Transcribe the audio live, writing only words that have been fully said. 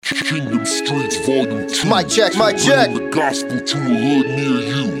Kingdom Streets Volume 2. Mic check, mic check. Bringing the gospel to a hood near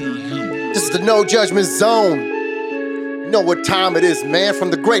you. This is the No Judgment Zone. You know what time it is, man, from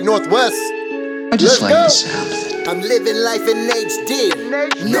the great Northwest. I just like Let's go. the sound of it. I'm living life in HD.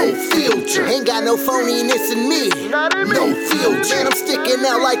 No filter. Ain't got no phoniness in me. No filter. Man, I'm sticking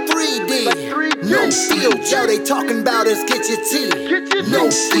out like 3D. No filter. Yo, they talking about us, get your tea. No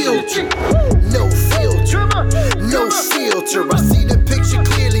filter. No filter. No filter. I see the picture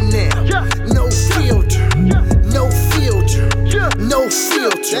clearly now. No filter. No filter. No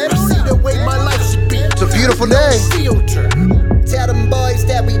filter. I see the way my life should be. It's a beautiful day. No filter. Tell them boys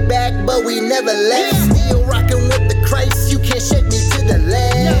that we back, but we never left. Still rockin' with the Christ, you can't shake me to the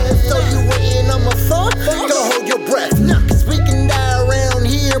left. So you waiting on my phone? Go hold your breath. Cause we can die around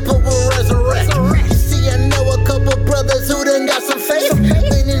here, but we'll resurrect. You see, I know a couple brothers who done got some faith.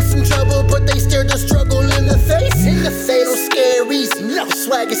 Been in some trouble, but they still the struggle in the face. They don't scare easy. No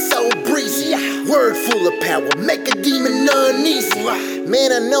swag is so breezy. Word full of power, make a demon uneasy.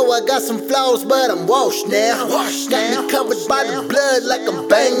 Man, I know I got some flaws, but I'm washed now. Got me covered by the blood like I'm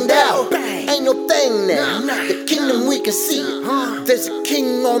banged out. Ain't no thing now. The kingdom we can see. There's a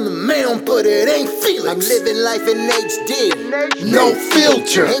king on the mound, but it ain't Felix. I'm living life in HD. No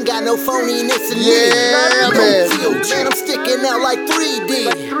filter. Ain't got no phoniness in me. Yeah, no man. filter. Man, I'm sticking out like 3D.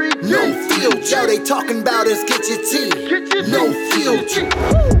 No filter. Yo, they talking about us, get your tea. No filter.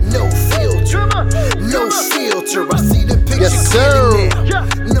 No filter. No filter. I see the picture Yes, sir. clearly now.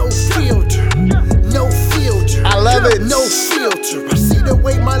 No filter. No filter. I love it. No filter. I see the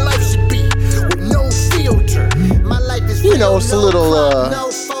way my life should be with no filter. My life is You know, it's a little, no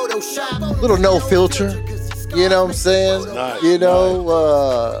Photoshop. little no filter. You know what I'm saying? Nice, You know,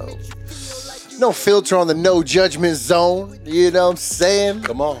 no filter on the No Judgment Zone. You know what I'm saying?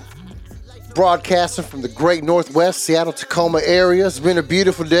 Come on. Broadcasting from the great Northwest, Seattle, Tacoma area. It's been a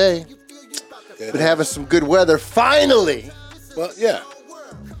beautiful day. Been having some good weather. Finally, Well, yeah.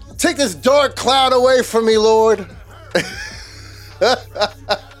 take this dark cloud away from me, Lord.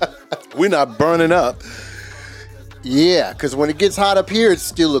 We're not burning up. Yeah, because when it gets hot up here, it's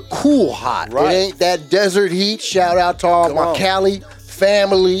still a cool hot. Right. It ain't that desert heat. Shout out to all Come my on. Cali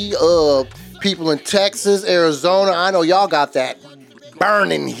family, people in Texas, Arizona. I know y'all got that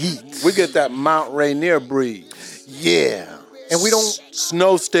burning heat. We get that Mount Rainier breeze. Yeah. And we don't,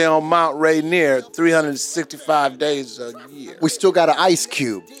 Snow stay on Mount Rainier 365 days a year. we still got an ice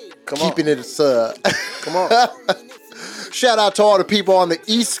cube. Come on. Keeping it, Come on. shout out to all the people on the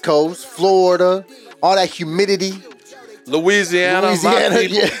East Coast, Florida, all that humidity. Louisiana, my Louisiana,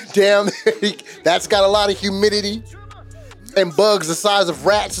 people. yeah, damn, that's got a lot of humidity and bugs the size of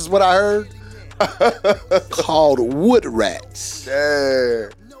rats, is what I heard. Called wood rats. Yeah,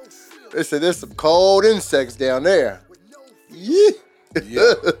 they said there's some cold insects down there. Yeah,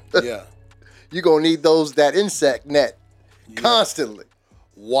 Yeah, yeah. you gonna need that insect net constantly.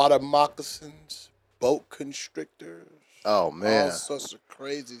 Water moccasins, boat constrictors, Oh all man, sorts of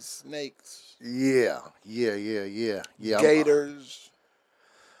crazy snakes, yeah. gators.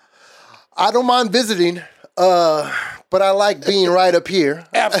 I don't mind visiting, but I like being right up here.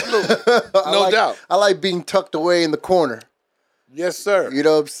 Absolutely. No doubt. I like being tucked away in the corner. Yes, sir. You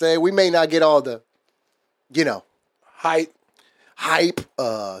know what I'm saying? We may not get all the, Height. hype,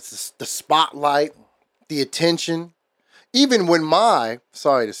 the spotlight, the attention. Even when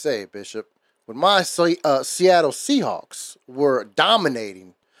sorry to say, Bishop, when my Seattle Seahawks were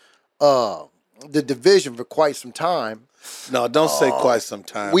dominating the division for quite some time, No, don't say quite some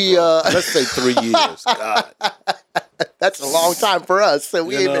time. we, bro. Let's say 3 years. God. that's a long time for us. So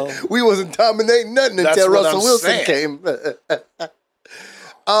we You know? we wasn't dominating nothing That's until what Russell I'm Wilson saying. came.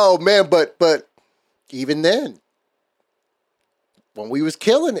 Oh man, but even then, when we was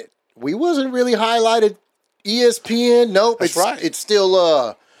killing it, we wasn't really highlighted. ESPN, nope. That's right. It's still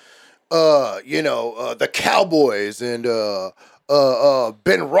the Cowboys and Ben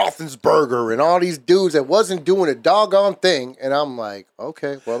Roethlisberger and all these dudes that wasn't doing a doggone thing. And I'm like,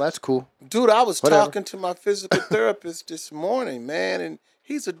 okay, well that's cool. Dude, I was Whatever. talking to my physical therapist this morning, man, and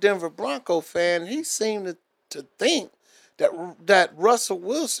he's a Denver Bronco fan. And he seemed to think that Russell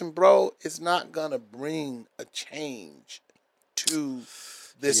Wilson, bro, is not going to bring a change to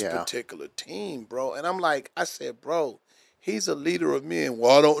this Yeah. particular team, bro. And I'm like, I said, bro, he's a leader of men.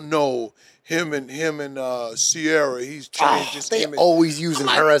 Well, I don't know. Him and Sierra, he's changed his They image. always using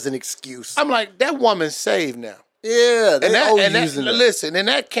I'm like- her as an excuse. I'm like, that woman's saved now. Yeah, they always using her. listen, and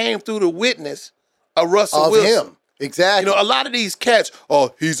that came through the witness of Russell Of Wilson. him. Exactly. You know, a lot of these cats,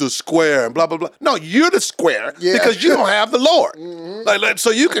 oh, he's a square and blah, blah, blah. No, you're the square because you don't have the Lord. Like, so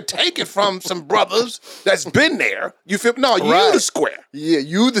you could take it from some brothers that's been there. You feel? No, you the square. Yeah,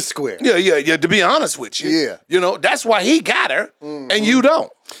 you the square. Yeah, to be honest with you. Yeah. You know, that's why he got her and you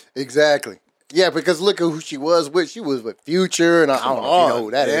don't. Exactly. Yeah, because look at who she was with. She was with Future, and I don't know if you know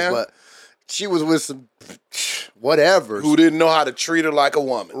who that is, but she was with some whatever. Who didn't know how to treat her like a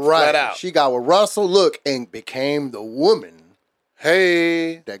woman. Right. Flat out. She got with Russell, look, and became the woman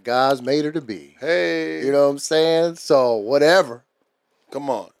Hey. that God's made her to be. Hey. You know what I'm saying? So, whatever. Come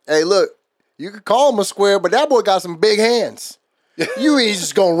on. Hey, look, you could call him a square, but that boy got some big hands. You ain't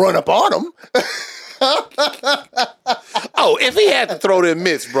just gonna run up on him. Oh, if he had to throw them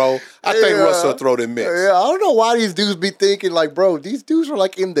mitts, bro, I think Russell throw them mitts. Yeah, I don't know why these dudes be thinking like, bro, these dudes are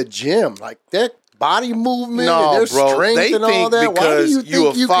like in the gym. Like, their body movement and their strength they and all think that. Why do because you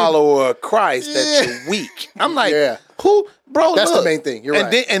you think a follower of Christ that Yeah. you're weak. I'm like, Yeah. who, bro? That's the look. main thing. You're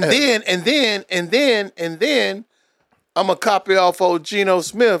and right. Then, I'm a copy off old Geno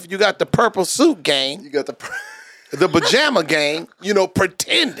Smith. You got the purple suit gang, You got the pajama gang. You know,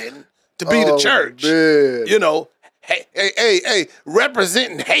 pretending to be the church. Man. You know, hey,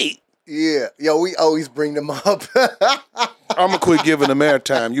 representing hate. Yeah. Yo, we always bring them up. I'm gonna quit giving them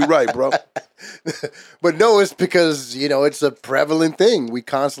airtime. You right, bro. But no, it's because, you know, it's a prevalent thing. We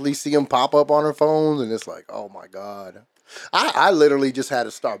constantly see them pop up on our phones, and it's like, oh my God. I literally just had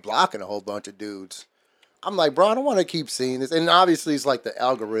to start blocking a whole bunch of dudes. I'm like, bro, I don't want to keep seeing this. And obviously, it's like the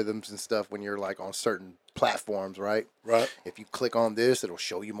algorithms and stuff when you're like on certain platforms, right? Right. If you click on this, it'll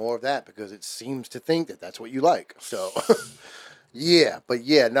show you more of that because it seems to think that that's what you like. So, yeah. But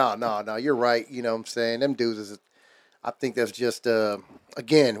yeah, no, you're right. You know what I'm saying? Them dudes is, I think that's just,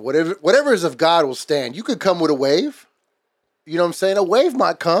 again, whatever is of God will stand. You could come with a wave. You know what I'm saying? A wave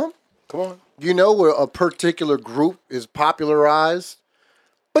might come. Come on. You know, where a particular group is popularized,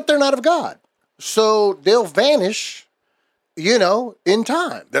 but they're not of God. So they'll vanish, you know, in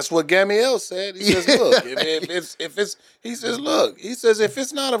time. That's what Gamaliel said. He says, look, if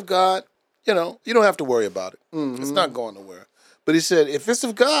it's not of God, you know, you don't have to worry about it. It's not going nowhere. But he said, if it's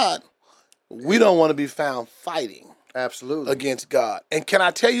of God, we don't want to be found fighting Absolutely. against God. And can I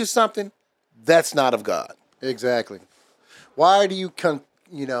tell you something? That's not of God. Exactly. Why do you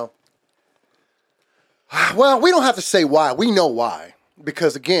you know? Well, we don't have to say why. We know why.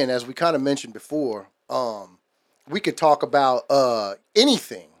 Because again, as we kind of mentioned before, we could talk about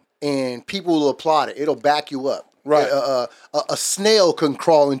anything and people will applaud it. It'll back you up. Right. A snail can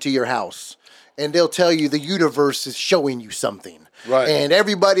crawl into your house and they'll tell you the universe is showing you something. Right. And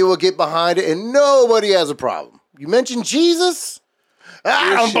everybody will get behind it and nobody has a problem. You mentioned Jesus?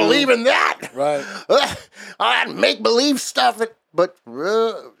 I don't believe in that. Right. I make believe stuff. But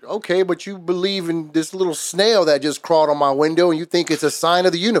okay, but you believe in this little snail that just crawled on my window and you think it's a sign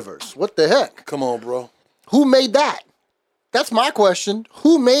of the universe. What the heck? Come on, bro. Who made that? That's my question.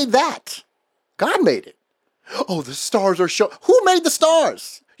 Who made that? God made it. Oh, the stars are showing. Who made the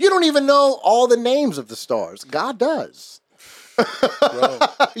stars? You don't even know all the names of the stars. God does.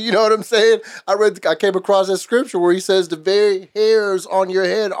 You know what I'm saying? I came across that scripture where he says the very hairs on your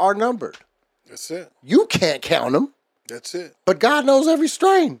head are numbered. That's it. You can't count them. That's it. But God knows every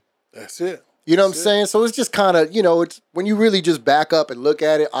strain. That's it. You know what I'm saying? So it's just kind of, you know, it's when you really just back up and look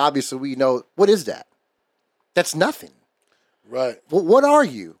at it, obviously we know, what is that? That's nothing. Right. Well, what are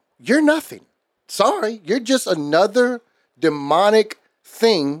you? You're nothing. Sorry. You're just another demonic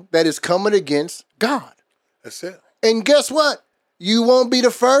thing that is coming against God. That's it. And guess what? You won't be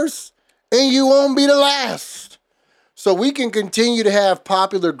the first and you won't be the last. So we can continue to have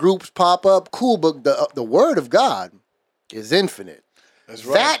popular groups pop up. Cool, but the word of God is infinite. That's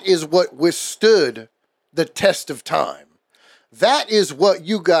right. That is what withstood the test of time. That is what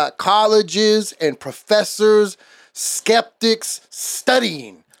you got colleges and professors, skeptics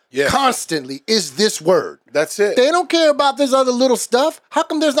studying constantly is this word. That's it. They don't care about this other little stuff. How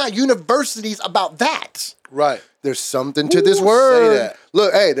come there's not universities about that? Right. There's something to this word. Say that.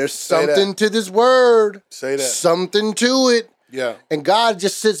 Look, hey, there's something to this word. Say that. Something to it. Yeah. And God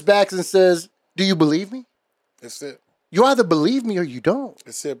just sits back and says, do you believe me? That's it. You either believe me or you don't.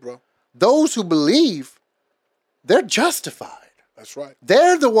 That's it, bro. Those who believe, they're justified. That's right.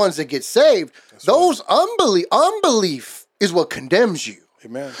 They're the ones that get saved. Those unbelief is what condemns you.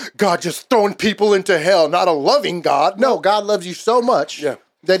 Amen. God just throwing people into hell, not a loving God. No, God loves you so much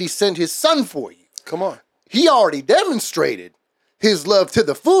that he sent his son for you. Come on. He already demonstrated his love to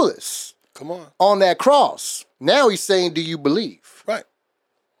the fullest. Come on that cross. Now he's saying, do you believe? Right.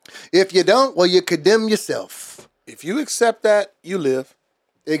 If you don't, well, you condemn yourself. If you accept that, you live.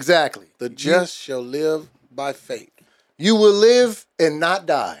 Exactly. The just shall live by faith. You will live and not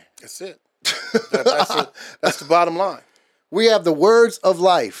die. That's it. That's the bottom line. We have the words of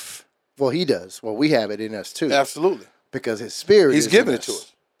life. Well, he does. Well, we have it in us too. Absolutely. Because his spirit He's is giving in it to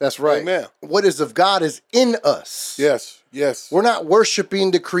us. That's right. Amen. What is of God is in us. Yes. Yes. We're not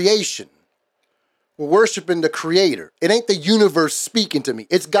worshiping the creation. We're worshiping the creator. It ain't the universe speaking to me.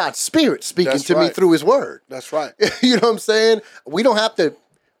 It's God's spirit speaking That's to me right. through his word. That's right. You know what I'm saying? We don't have to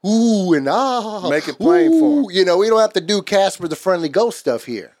ooh and ah. Make it plain for him. You know, we don't have to do Casper the Friendly Ghost stuff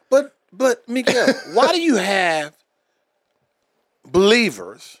here. But Miguel, why do you have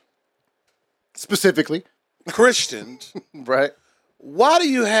believers, Specifically. Christians, Right. why do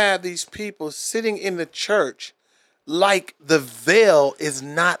you have these people sitting in the church like the veil is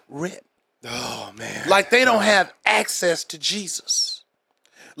not ripped? Oh, man. Like they don't have access to Jesus.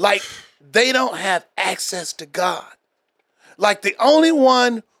 Like they don't have access to God. Like the only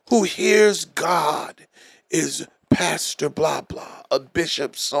one who hears God is Pastor blah blah, a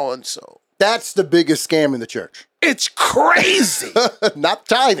bishop so and so. That's the biggest scam in the church. It's crazy. Not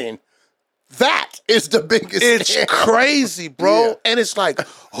tithing. That is the biggest It's scam. crazy, bro. Yeah. And it's like,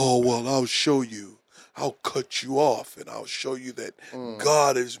 oh, well, I'll show you. I'll cut you off and I'll show you that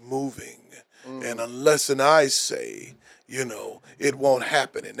God is moving. And unless I say, it won't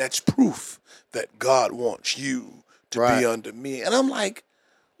happen. And that's proof that God wants you to Right. be under me. And I'm like,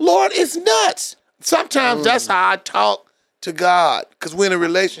 Lord, it's nuts. Sometimes that's how I talk to God because we're in a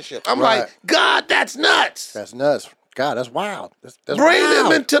relationship. I'm Right. like, God, that's nuts. That's nuts. God, that's wild. That's Bring wild.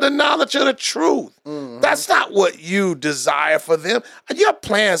 them into the knowledge of the truth. That's not what you desire for them. Your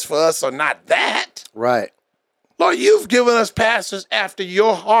plans for us are not that. Right. Lord, you've given us pastors after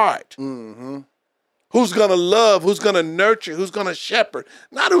your heart. Who's going to love, who's going to nurture, who's going to shepherd,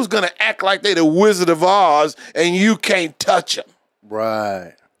 not who's going to act like they the Wizard of Oz and you can't touch them.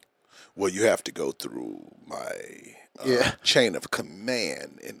 Right. Well, you have to go through my chain of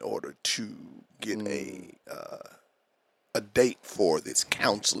command in order to get a date for this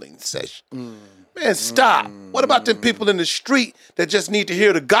counseling session. Man, stop. What about them people in the street that just need to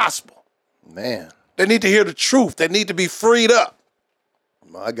hear the gospel? Man. They need to hear the truth. They need to be freed up.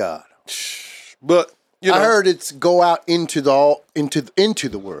 My God. But I heard it's go out into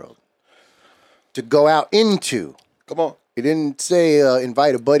the world. To go out into. come on. It didn't say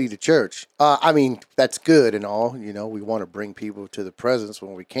invite a buddy to church. I mean, that's good and all. We want to bring people to the presence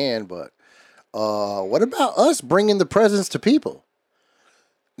when we can, but what about us bringing the presence to people?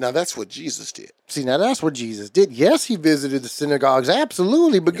 Now that's what Jesus did. See, now that's what Jesus did. Yes, he visited the synagogues,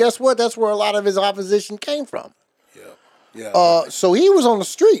 absolutely. But guess what? That's where a lot of his opposition came from. Yeah. So he was on the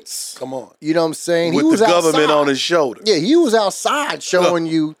streets. Come on. You know what I'm saying? With he was the government outside. on his shoulder. Yeah, he was outside showing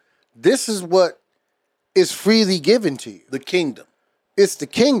you this is what is freely given to you. The kingdom. It's the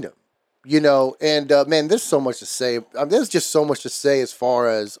kingdom, and man, there's so much to say. There's just so much to say as far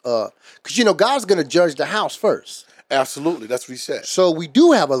as, because, God's going to judge the house first. Absolutely. That's what he said. So we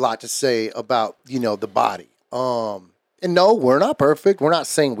do have a lot to say about, the body. And no, we're not perfect. We're not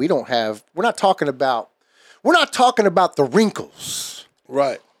saying we're not talking about the wrinkles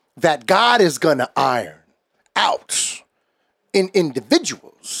Right. that God is going to iron out in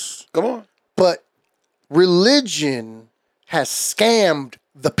individuals. Come on. But religion has scammed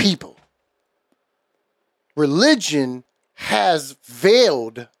the people. Religion has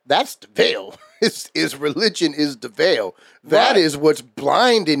veiled. That's the veil. Is religion is the veil. That Right. is what's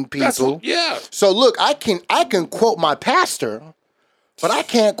blinding That's people. what, yeah. So look, I can quote my pastor, but I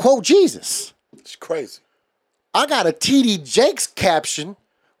can't quote Jesus. It's crazy. I got a T.D. Jakes caption,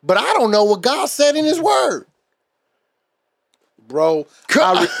 but I don't know what God said in his word. Bro,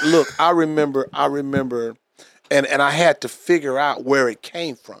 I remember, and I had to figure out where it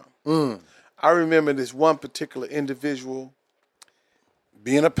came from. I remember this one particular individual,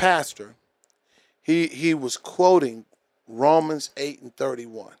 being a pastor, he was quoting Romans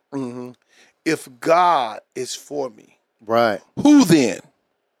 8:31. If God is for me, Right. who then?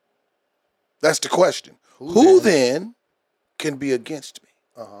 That's the question. Who then can be against me?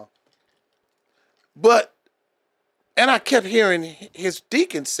 And I kept hearing his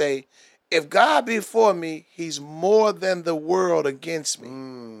deacon say, if God be for me, he's more than the world against me.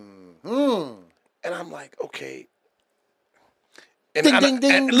 And I'm like, okay. And, Ding, and- ding,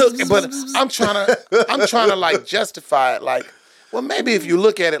 ding. and look, but I'm trying to like justify it. Like, well, maybe if you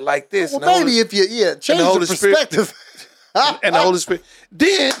look at it like this, Well, and the Holy- maybe if you change the Holy Spirit- perspective. and the Holy Spirit,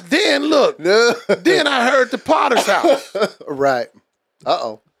 then look, No. then I heard the Potter's house, Right.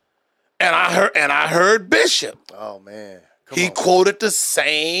 Uh-oh. and I heard Bishop. Oh, man. Come He on. quoted the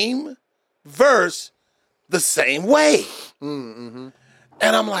same verse the same way. And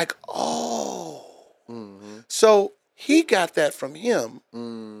I'm like, oh. So he got that from him.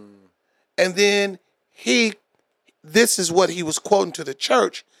 And then this is what he was quoting to the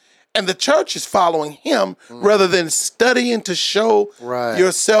church. And the church is following him rather than studying to show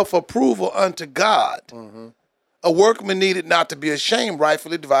your self-approval unto God. A workman needed not to be ashamed,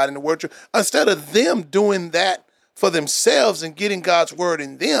 rightfully dividing the word truth. Instead of them doing that for themselves and getting God's word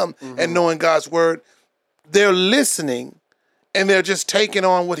in them and knowing God's word, they're listening and they're just taking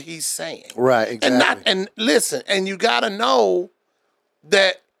on what he's saying. Right, exactly. And listen, and you got to know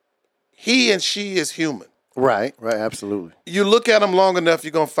that he and she is human. Right, absolutely. You look at them long enough,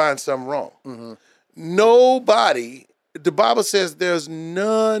 you're going to find something wrong. Nobody, the Bible says there's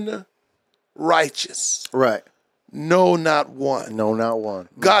none righteous. Right. No, not one. No, not one.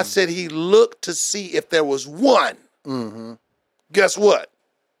 God said he looked to see if there was one. Guess what?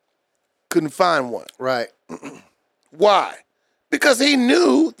 Couldn't find one. Right. Why? Because he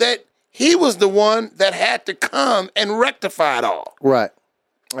knew that he was the one that had to come and rectify it all. Right.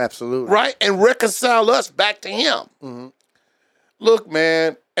 Absolutely. Right? And reconcile us back to him. Look,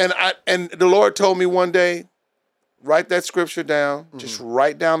 man, and the Lord told me one day, write that scripture down, just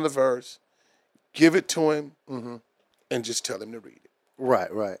write down the verse, give it to him, and just tell him to read it.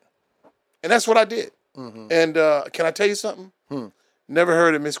 Right. And that's what I did. And can I tell you something? Never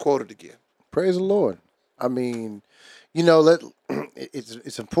heard it misquoted again. Praise the Lord. I mean, you know,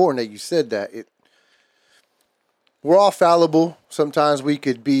 it's important that you said that. We're all fallible. Sometimes we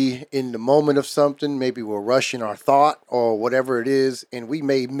could be in the moment of something. Maybe we're rushing our thought or whatever it is, and we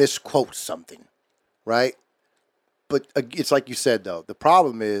may misquote something, right? But it's like you said, though. The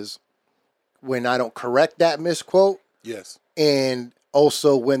problem is when I don't correct that misquote. Yes. And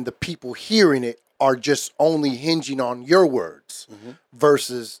also when the people hearing it are just only hinging on your words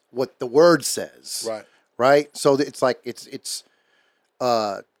versus what the word says. Right. Right? So it's like it's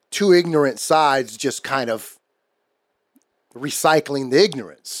two ignorant sides just kind of recycling the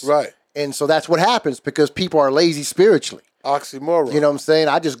ignorance. Right. And so that's what happens because people are lazy spiritually. Oxymoron. You know what I'm saying?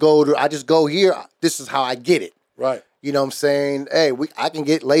 I just go here. This is how I get it. Right. You know what I'm saying? Hey, I can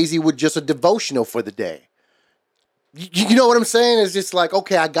get lazy with just a devotional for the day. You know what I'm saying? It's just like,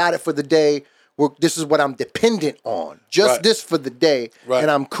 okay, I got it for the day. This is what I'm dependent on. Just this for the day. Right.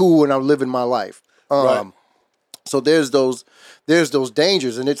 And I'm cool and I'm living my life. So there's those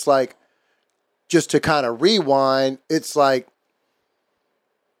dangers. And it's like, just to kind of rewind, it's like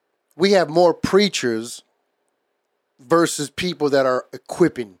we have more preachers versus people that are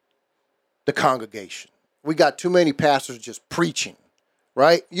equipping the congregation. We got too many pastors just preaching,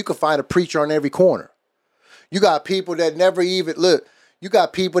 right? You can find a preacher on every corner. You got people that never even, you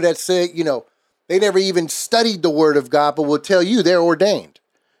got people that say, you know, they never even studied the word of God, but will tell you they're ordained.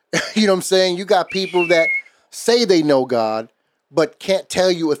 You know what I'm saying? You got people that say they know God, but can't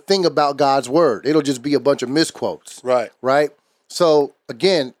tell you a thing about God's word. It'll just be a bunch of misquotes. Right. Right? So,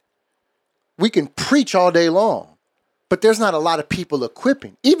 again, we can preach all day long, but there's not a lot of people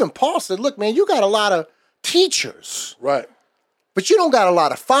equipping. Even Paul said, look, man, you got a lot of teachers. Right. But you don't got a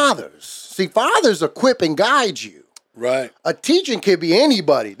lot of fathers. See, fathers equip and guide you. Right. A teaching could be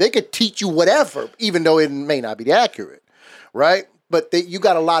anybody. They could teach you whatever, even though it may not be accurate. Right? But you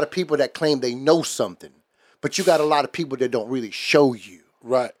got a lot of people that claim they know something. But you got a lot of people that don't really show you.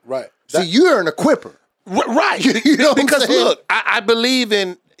 Right. See, you're an equipper. Right. You know because look, I believe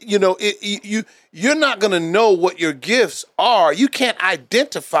in, you know, you're not going to know what your gifts are. You can't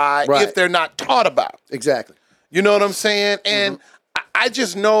identify if they're not taught about. Exactly. You know what I'm saying? And I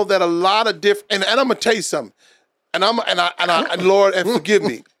just know that a lot of different, and I'm going to tell you something. And Lord, and forgive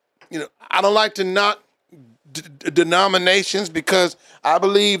me. You know, I don't like to knock denominations because I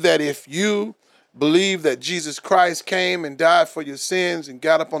believe that if you believe that Jesus Christ came and died for your sins and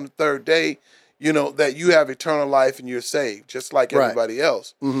got up on the third day, you know, that you have eternal life and you're saved, just like everybody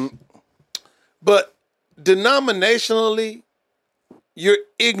else. But denominationally, you're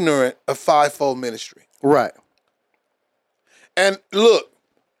ignorant of fivefold ministry. Right. And look,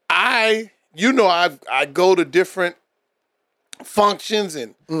 I go to different functions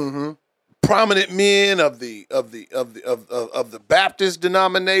and prominent men of the Baptist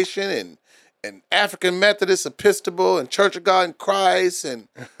denomination and African Methodist, Episcopal, and Church of God in Christ, and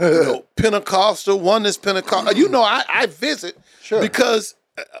Pentecostal, Oneness Pentecostal. You know, I visit because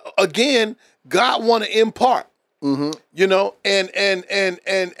again, God want to impart. You know, and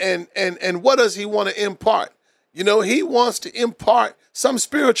what does He want to impart? You know, He wants to impart some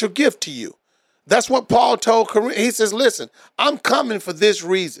spiritual gift to you. That's what Paul told Corinthians. He says, "Listen, I'm coming for this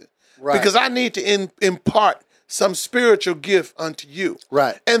reason, because I need to impart some spiritual gift unto you.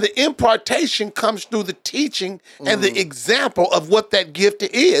 Right. And the impartation comes through the teaching and the example of what that gift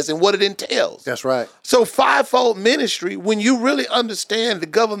is and what it entails. That's right. So fivefold ministry, when you really understand the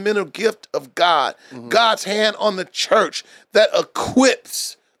governmental gift of God, God's hand on the church that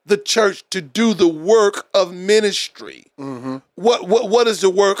equips the church to do the work of ministry. What is the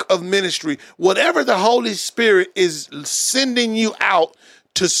work of ministry? Whatever the Holy Spirit is sending you out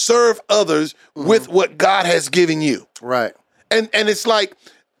to serve others with what God has given you. Right. And it's like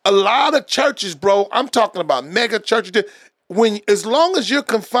a lot of churches, bro, I'm talking about mega churches, as long as you're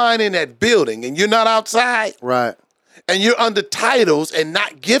confined in that building and you're not outside, Right. and you're under titles and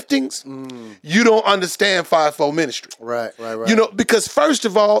not giftings, you don't understand fivefold ministry. Right. You know, because first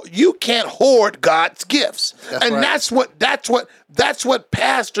of all, you can't hoard God's gifts. That's right. That's what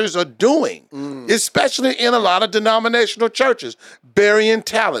pastors are doing, especially in a lot of denominational churches, burying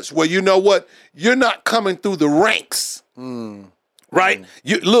talents where you know what, you're not coming through the ranks. Right?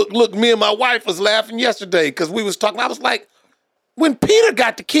 You look, me and my wife was laughing yesterday because we was talking. I was like, when Peter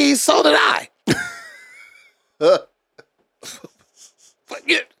got the keys, so did I. But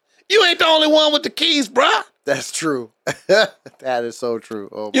you ain't the only one with the keys, bruh. That's true. That is so true.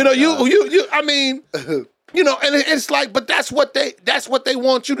 Oh, You my know, God. you. I mean, you know, and it's like, but that's what they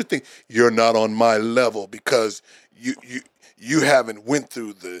want you to think. You're not on my level because you haven't went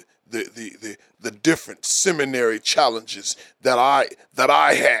through the different seminary challenges that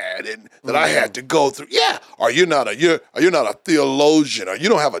I had and that I had to go through. Yeah, are you not a theologian, or you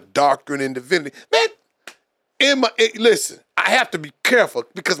don't have a doctorate in divinity, man? Listen, I have to be careful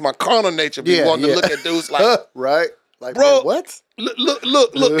because my carnal nature be wanting to look at dudes like, right? Like, bro, man, what?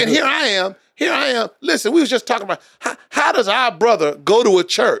 Look, and here I am. Listen, we was just talking about how does our brother go to a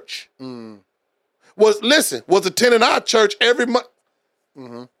church? Was attending our church every month,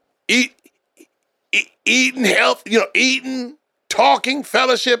 eating health, eating, talking,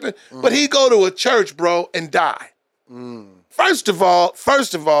 fellowshipping, but he go to a church, bro, and die. First of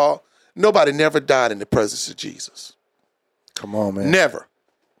all, nobody never died in the presence of Jesus. Come on, man. Never.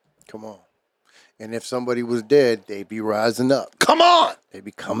 Come on. And if somebody was dead, they'd be rising up. Come on. They'd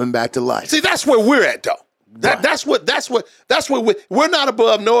be coming back to life. See, that's where we're at, though. Right. That's what we're not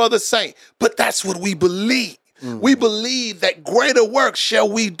above no other saint, but that's what we believe. We believe that greater work shall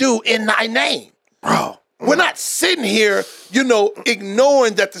we do in thy name. Bro. We're not sitting here,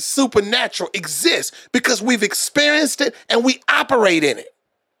 ignoring that the supernatural exists because we've experienced it and we operate in it.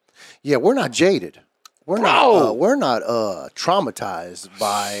 Yeah, we're not jaded. We're Bro. not traumatized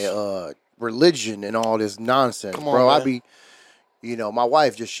by religion and all this nonsense, Come on, bro. man. I be, my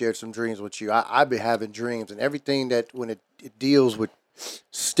wife just shared some dreams with you. I be having dreams and everything that when it deals with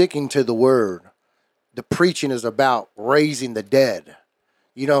sticking to the word, the preaching is about raising the dead.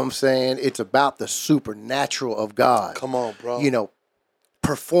 You know what I'm saying? It's about the supernatural of God. Come on, bro.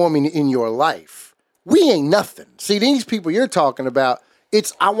 Performing in your life. We ain't nothing. See, these people you're talking about,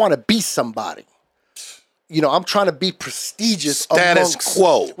 I want to be somebody. I'm trying to be prestigious. Status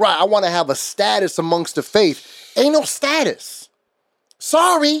quo. Right. I want to have a status amongst the faith. Ain't no status.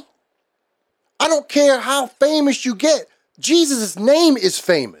 Sorry. I don't care how famous you get. Jesus' name is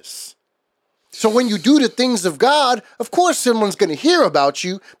famous. So when you do the things of God, of course someone's going to hear about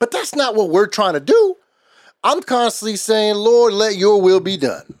you, but that's not what we're trying to do. I'm constantly saying, Lord, let your will be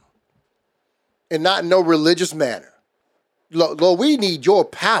done. And not in no religious manner. Lord, we need your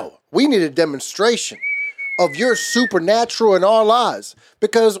power. We need a demonstration of your supernatural in our lives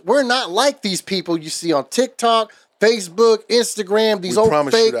because we're not like these people you see on TikTok, Facebook, Instagram, these We old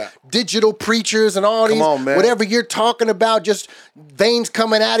promise fake you that. digital preachers and all these, on, man. whatever you're talking about, just veins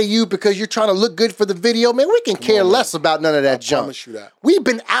coming out of you because you're trying to look good for the video. Man, we can care less about none of that junk. promise you that. We've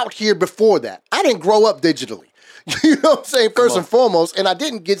been out here before that. I didn't grow up digitally. You know what I'm saying? First and foremost, and I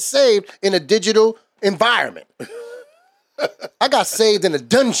didn't get saved in a digital environment. I got saved in a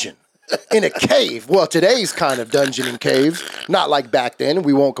dungeon, in a cave. Well, today's kind of dungeon and caves, not like back then.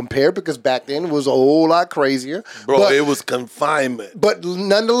 We won't compare because back then it was a whole lot crazier. Bro, but, it was confinement. but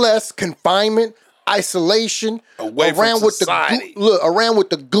nonetheless, confinement, isolation, Away from society. around with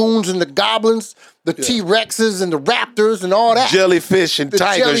the goons and the goblins, the T-Rexes and the raptors and all that. Jellyfish and The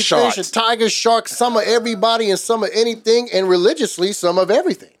tiger jellyfish sharks. and tiger sharks, some of everybody and some of anything, and religiously, some of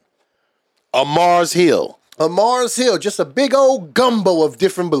everything. A Mars Hill. A Mars Hill, just a big old gumbo of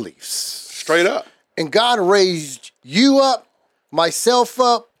different beliefs. Straight up. And God raised you up, myself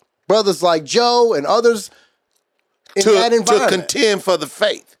up, brothers like Joe and others in that To environment. contend for the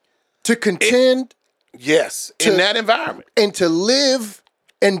faith. To contend Yes, in that environment. and to live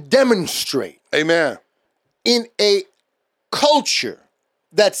and demonstrate Amen. in a culture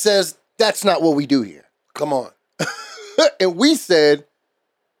that says that's not what we do here. Come on. And we said,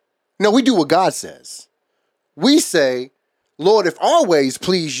 no, we do what God says. We say, Lord, if our ways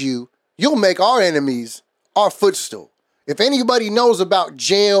please you, you'll make our enemies our footstool. If anybody knows about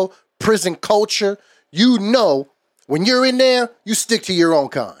jail, prison culture, you know when you're in there, you stick to your own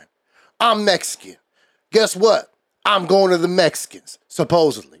kind. I'm Mexican. Guess what? I'm going to the Mexicans,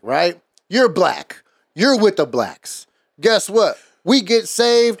 supposedly, right? You're black. You're with the blacks. Guess what? We get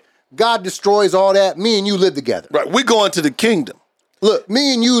saved. God destroys all that. Me and you live together. Right. We're going to the kingdom. Look,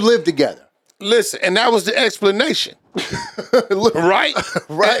 me and you live together. Listen, and that was the explanation. Look, Right?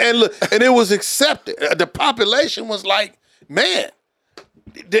 Right. And look, and it was accepted. The population was like, man,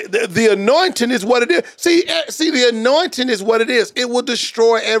 the anointing is what it is. See, the anointing is what it is. It will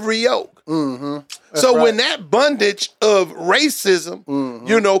destroy every yoke. So right. when that bondage of racism,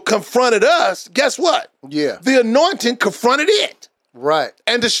 confronted us, guess what? Yeah. The anointing confronted it Right.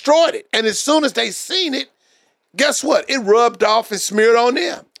 and destroyed it. And as soon as they seen it, guess what? It rubbed off and smeared on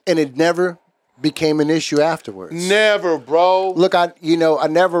them. And it never became an issue afterwards. Never, bro. Look, I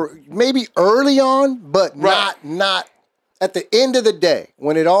never, maybe early on, but Right. not at the end of the day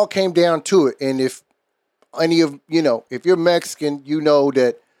when it all came down to it. And if any of, if you're Mexican, you know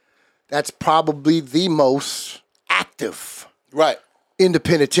that's probably the most active Right. in the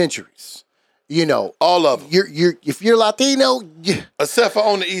penitentiaries. All of them. You're if you're Latino, Except for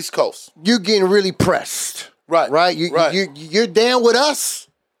on the East Coast. you're getting really pressed. Right. Right? Right. You're down with us,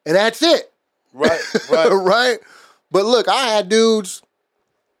 and that's it. Right. Right. Right? But look, I had dudes,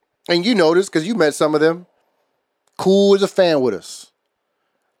 and you know this because you met some of them, cool as a fan with us.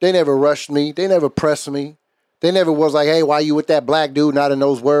 They never rushed me. They never pressed me. They never was like, hey, why you with that black dude? Not in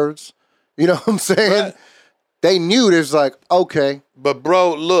those words. You know what I'm saying? Right. They knew there's like, okay. But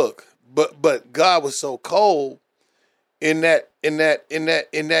bro, look, but God was so cold in that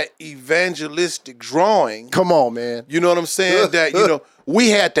evangelistic drawing. Come on, man. You know what I'm saying? That we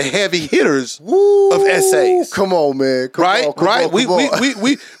had the heavy hitters Woo, of essays. Come on, man. Come Right, on, come right. on, come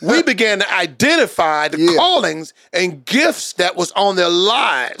on. We began to identify the Yeah. callings and gifts that was on their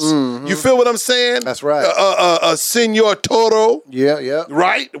lives. You feel what I'm saying? That's right. Senor Toro. Yeah.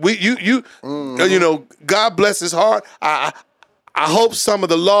 Right? God bless his heart. I hope some of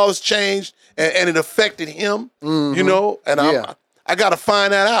the laws changed and it affected him. And Yeah. I got to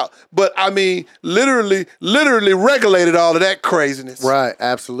find that out. But I mean, literally regulated all of that craziness. Right,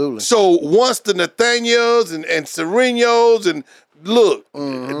 absolutely. So once the Nathaniels and Serenos and look,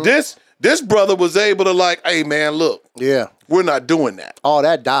 this brother was able to like, hey man, look, Yeah. we're not doing that. All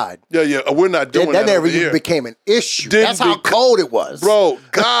that died. Yeah, we're not doing that. That never over even here. became an issue. Didn't That's how beca- cold it was. Bro,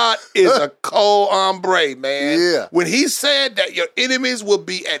 God is a cold hombre, man. Yeah. When he said that your enemies will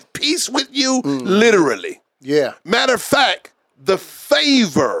be at peace with you, literally. Yeah. Matter of fact, the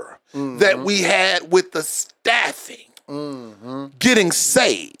favor that we had with the staffing, getting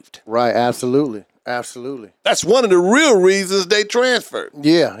saved. Right, absolutely. Absolutely. That's one of the real reasons they transferred.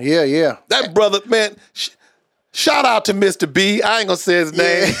 Yeah. That brother, man, shout out to Mr. B. I ain't gonna say his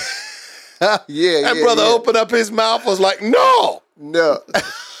name. That brother opened up his mouth, was like, no. No.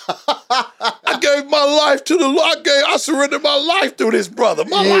 I gave my life to the Lord. I surrendered my life to this brother.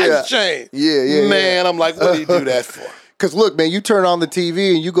 My life's changed. Yeah. Man, I'm like, what do you do that for? Because look, man, you turn on the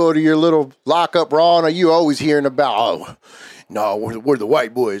TV and you go to your little lockup raw, and you're always hearing about, oh, no, we're the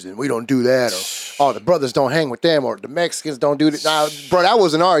white boys and we don't do that. Or, oh, the brothers don't hang with them, or the Mexicans don't do that. Nah, bro, that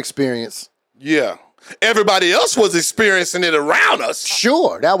wasn't our experience. Yeah. Everybody else was experiencing it around us.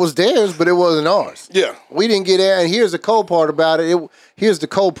 Sure, that was theirs, but it wasn't ours. Yeah. We didn't get there, and here's the cold part about it. Here's the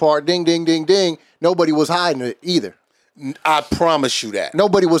cold part, ding, ding, ding, ding. Nobody was hiding it either. I promise you that.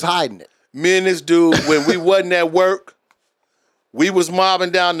 Nobody was hiding it. Me and this dude, when we wasn't at work, we was mobbing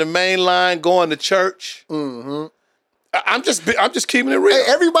down the main line, going to church. I'm just keeping it real. Hey,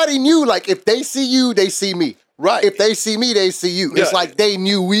 everybody knew, like, if they see you, they see me. Right. If they see me, they see you. It's Yeah. like they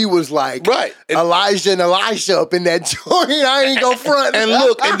knew we was like Right. And- Elijah and Elisha up in that joint. I ain't gonna front. And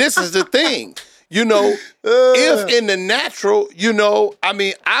look, and this is the thing, if in the natural, I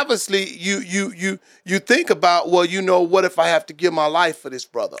mean, obviously you think about, well, what if I have to give my life for this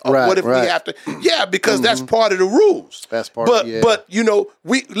brother? Or Right, what if right. we have to? Yeah, because that's part of the rules. That's part But yeah. but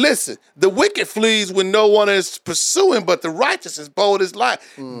we listen. The wicked flees when no one is pursuing, but the righteous is bold as lion.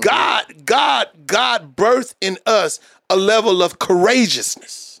 God birthed in us a level of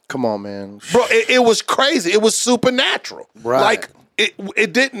courageousness. Come on, man. Bro, it was crazy. It was supernatural. Right. Like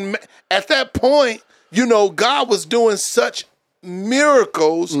it didn't at that point, God was doing such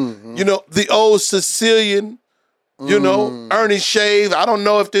miracles. The old Sicilian, Ernie Shave. I don't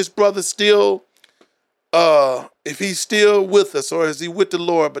know if this brother still if he's still with us or is he with the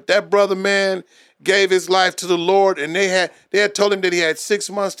Lord, but that brother, man, gave his life to the Lord, and they had told him that he had 6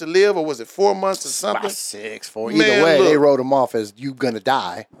 months to live, or was it 4 months or something? About 6, 4. Man, Either way, look. they wrote him off as you gonna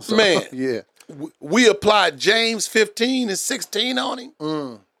die. So, Man. yeah. We applied James 15 and 16 on him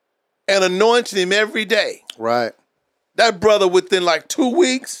and anointed him every day. Right. That brother, within like 2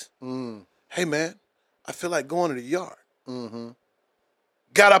 weeks, hey, man, I feel like going to the yard.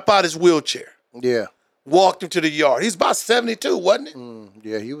 Got up out his wheelchair, Yeah. walked him to the yard. He's about 72, wasn't it?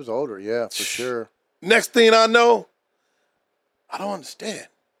 Yeah, he was older. Yeah, for sure. Next thing I know, I don't understand.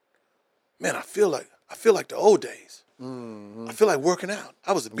 Man, I feel like the old days. I feel like working out.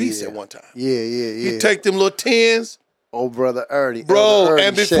 I was a beast at one time. Yeah. You take them little 10s, Old brother Ernie. bro, Elder Ernie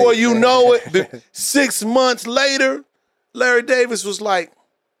and before Shake, you man. know it, 6 months later, Larry Davis was like,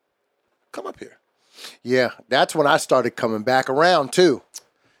 come up here. Yeah, that's when I started coming back around too.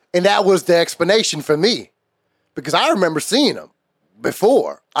 And that was the explanation for me. Because I remember seeing him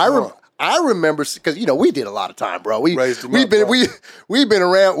before. I remember because we did a lot of time, bro. We've been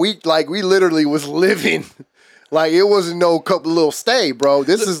around. We literally was living like it wasn't no couple little stay, bro.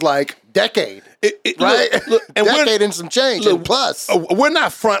 This is like decade, right? Look, and decade and some change and plus. We're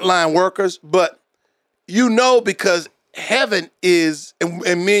not frontline workers, but because heaven is,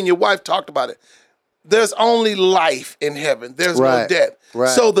 and me and your wife talked about it. There's only life in heaven. There's no death. Right.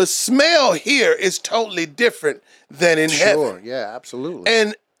 So the smell here is totally different than in heaven. Sure, yeah, absolutely.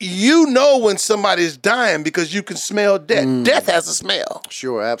 And you know when somebody's dying because you can smell death. Death has a smell.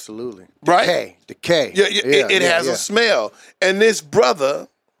 Sure, absolutely. Right? Decay. It has a smell. And this brother,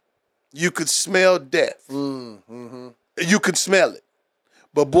 you could smell death. You could smell it.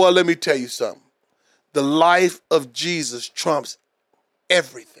 But boy, let me tell you something. The life of Jesus trumps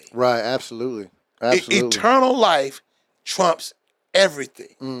everything. Right, absolutely. Eternal life trumps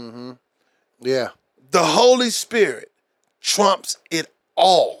everything. Yeah. The Holy Spirit trumps it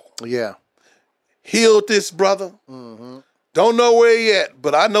all. Yeah. Healed this brother. Don't know where he at,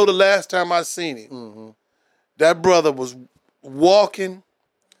 but I know the last time I seen him, that brother was walking,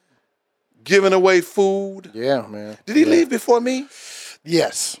 giving away food. Yeah, man. Did he leave before me?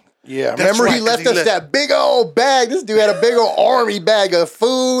 Yes. Yeah. That's Remember right, he 'cause left he us left- that big old bag. This dude had a big old army bag of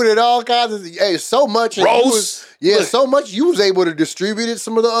food and all kinds of so much. And Roast. Look. so much you was able to distribute it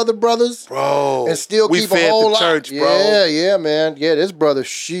some of the other brothers. Bro. And still we keep fed a whole the lot. church, bro. Yeah, man. Yeah, this brother,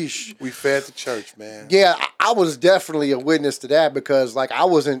 sheesh. We fed the church, man. Yeah, I was definitely a witness to that because like I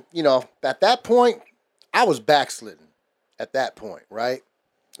wasn't, at that point, I was backslidden at that point, right?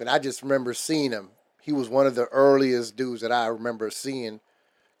 And I just remember seeing him. He was one of the earliest dudes that I remember seeing.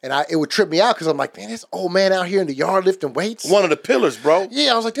 And it would trip me out because I'm like, man, this old man out here in the yard lifting weights. One of the pillars, bro.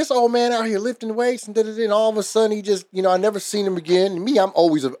 Yeah, I was like, this old man out here lifting weights. And then all of a sudden he just, I never seen him again. And me, I'm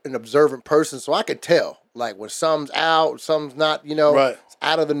always an observant person. So I could tell, like, when something's out, something's not, Right. it's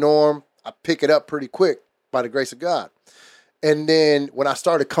out of the norm. I pick it up pretty quick by the grace of God. And then when I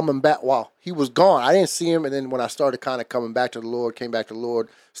started coming back, he was gone. I didn't see him. And then when I started kind of coming back to the Lord, came back to the Lord,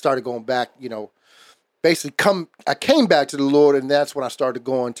 started going back, basically I came back to the Lord, and that's when I started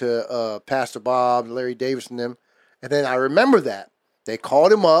going to Pastor Bob, Larry Davis, and them. And then I remember that they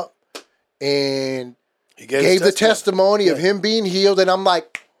called him up and He gave the testimony of him being healed, and I'm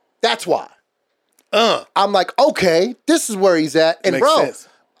like, that's why. I'm like, okay, this is where he's at, and Makes bro, sense.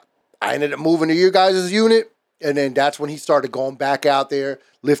 I ended up moving to your guys' unit, and then that's when he started going back out there,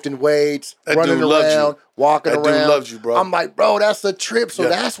 lifting weights, That running dude loves around, you. walking That around. dude loves you, bro. I'm like, bro, that's the trip. So Yeah.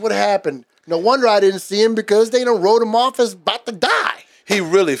 that's what happened. No wonder I didn't see him because they done wrote him off as about to die. He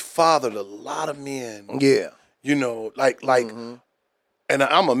really fathered a lot of men. Yeah. And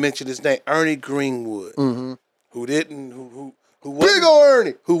I'm gonna mention his name, Ernie Greenwood, who wasn't, Big ol'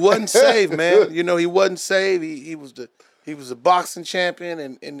 Ernie. who wasn't saved, man. He wasn't saved. He was a boxing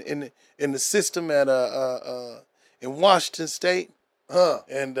champion in the system at in Washington State,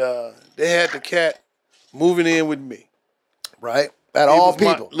 and they had the cat moving in with me. Right? At He all was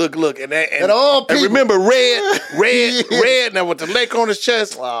my- people. look, and all and people. remember red, Yeah. red. Now with the lake on his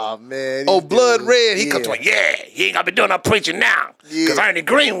chest. Oh, man. Oh, these blood dudes. red. He comes to me, he ain't gonna be doing no preaching now. Because Yeah. Ernie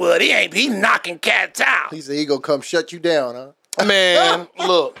Greenwood, he knocking cats out. He said he gonna come shut you down, huh? Man,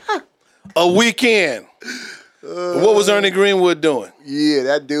 look, a weekend. What was Ernie Greenwood doing? Yeah,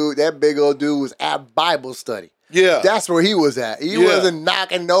 that big old dude was at Bible study. Yeah. That's where he was at. He Yeah. wasn't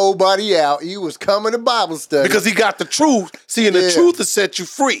knocking nobody out. He was coming to Bible study. Because he got the truth. See, and the Yeah. truth will set you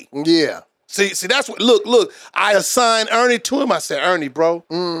free. Yeah. See, that's what, look, I assigned Ernie to him. I said, Ernie, bro.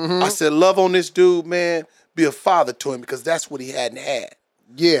 I said, love on this dude, man. Be a father to him because that's what he hadn't had.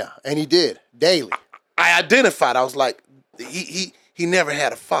 Yeah. And he did. Daily. I identified. I was like, he never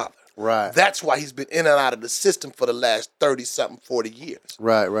had a father. Right. That's why he's been in and out of the system for the last 30-something, 40 years.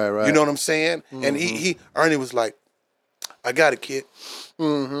 Right. You know what I'm saying? And Ernie was like, I got it, kid.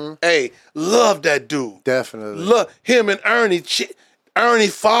 Hey, love that dude. Definitely. Love him and Ernie. Ernie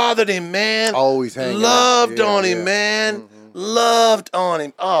fathered him, man. Always hanging out. Loved Yeah, on yeah. him, man. Loved on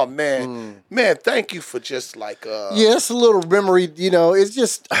him. Oh, man. Man, thank you for just like... Yeah, it's a little memory, you know, it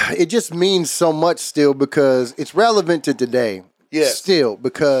just means so much still because it's relevant to today. Yes. Still,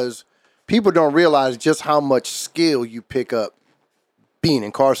 because people don't realize just how much skill you pick up being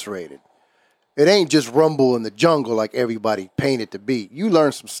incarcerated. It ain't just rumble in the jungle like everybody painted to be. You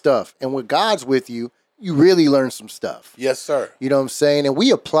learn some stuff. And when God's with you, you really learn some stuff. Yes, sir. You know what I'm saying? And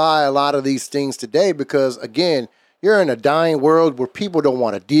we apply a lot of these things today because, again, you're in a dying world where people don't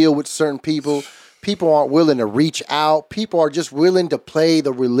want to deal with certain people. People aren't willing to reach out. People are just willing to play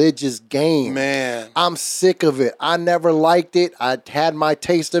the religious game. Man. I'm sick of it. I never liked it. I had my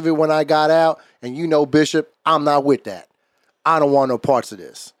taste of it when I got out. And you know, Bishop, I'm not with that. I don't want no parts of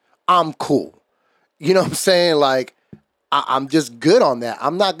this. I'm cool. You know what I'm saying? Like, I'm just good on that.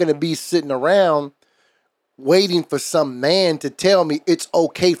 I'm not going to be sitting around waiting for some man to tell me it's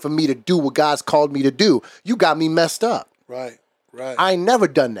okay for me to do what God's called me to do. You got me messed up. Right. I ain't never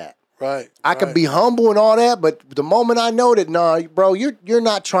done that. Right. I can be humble and all that, but the moment I know that, nah, bro, you're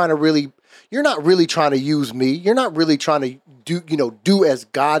not really trying to use me. You're not really trying to do as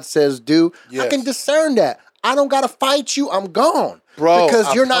God says do. Yes. I can discern that. I don't gotta fight you. I'm gone. Bro,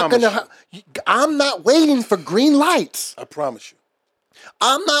 because you're not promise gonna. I'm not waiting for green lights. I promise you.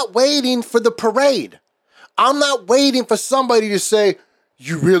 I'm not waiting for the parade. I'm not waiting for somebody to say,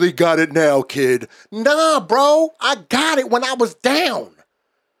 you really got it now, kid. Nah, bro. I got it when I was down.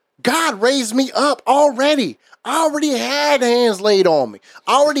 God raised me up already. I already had hands laid on me.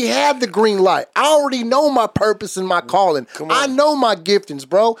 I already had the green light. I already know my purpose and my calling. I know my giftings,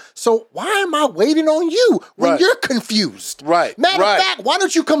 bro. So why am I waiting on you when you're confused? Right. Matter of fact, why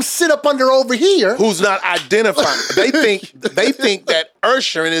don't you come sit up under over here? Who's not identifying? They think that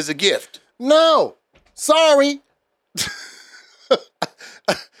ushering is a gift. No. Sorry.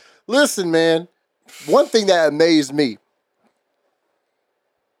 Listen, man. One thing that amazed me.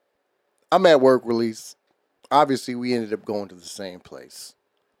 I'm at work release. Obviously, we ended up going to the same place.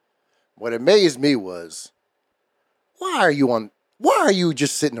 What amazed me was, why are you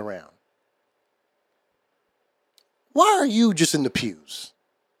just sitting around? Why are you just in the pews?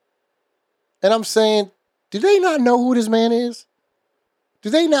 And I'm saying, do they not know who this man is? Do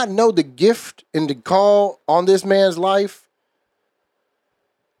they not know the gift and the call on this man's life?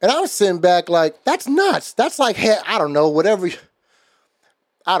 And I was sitting back like, that's nuts. That's like, hey, I don't know, whatever.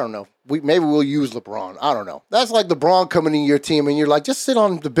 I don't know. Maybe we'll use LeBron. I don't know. That's like LeBron coming in your team and you're like, just sit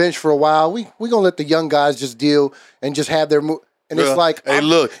on the bench for a while. We're going to let the young guys just deal and just have their move. And it's like, hey,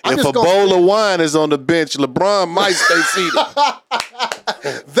 look, if a bowl of wine is on the bench, LeBron might stay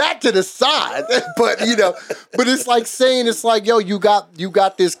seated. That to the side. But, but it's like saying, it's like, yo, you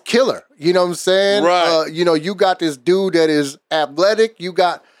got this killer. You know what I'm saying? Right. You got this dude that is athletic.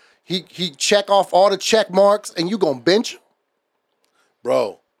 He check off all the check marks and you going to bench him?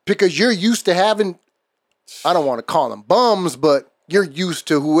 Bro. Because you're used to having, I don't want to call them bums, but you're used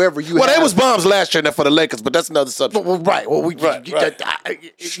to whoever you have. Well, they was bums last year for the Lakers, but that's another subject. Well, right. Well,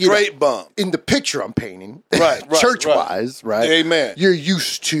 Straight bum. In the picture I'm painting, right, church-wise, right? Amen. You're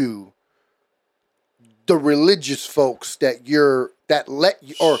used to the religious folks that let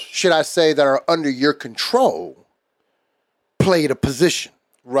you, or should I say that are under your control, play the position.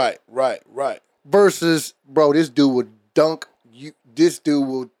 Right. Versus, bro, this dude would dunk you. This dude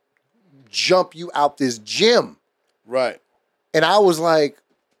will jump you out this gym. Right. And I was like,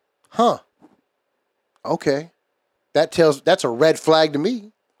 huh. Okay. That's a red flag to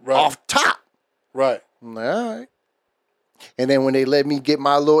me. Right. Off top. Right. I'm like, all right. And then when they let me get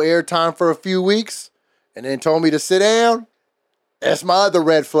my little airtime for a few weeks and then told me to sit down, that's my other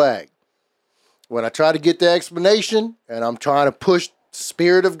red flag. When I try to get the explanation and I'm trying to push the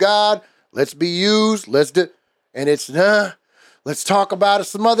Spirit of God, let's be used, and it's, let's talk about it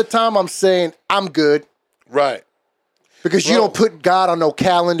some other time. I'm saying, I'm good. Right. Because you don't put God on no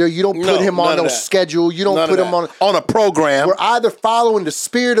calendar. You don't put him on no schedule. You don't put him on a program. We're either following the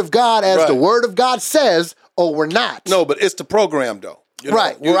Spirit of God as the Word of God says, or we're not. No, but it's the program, though.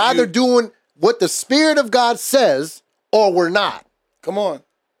 Right. We're either doing what the Spirit of God says, or we're not. Come on.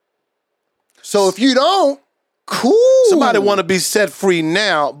 So if you don't, cool. Somebody want to be set free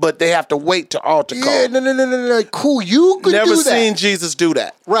now, but they have to wait to altar call. Yeah, no. Cool. You can do that. Never seen Jesus do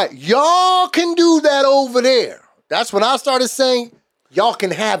that. Right. Y'all can do that over there. That's when I started saying, y'all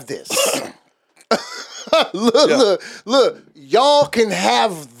can have this. look. Y'all can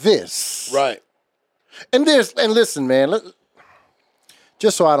have this. Right. And listen, man,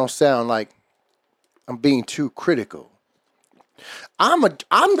 just so I don't sound like I'm being too critical. I'm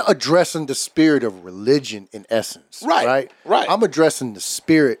addressing the spirit of religion in essence. Right. I'm addressing the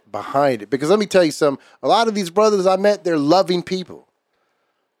spirit behind it. Because let me tell you something. A lot of these brothers I met, they're loving people.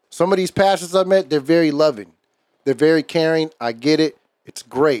 Some of these pastors I met, they're very loving. They're very caring. I get it. It's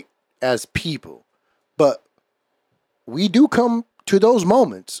great as people. But we do come to those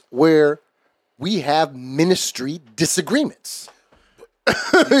moments where we have ministry disagreements.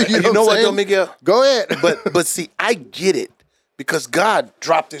 you know what, though, Miguel? Go ahead. But see, I get it because God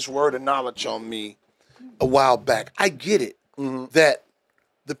dropped this word of knowledge on me a while back. I get it that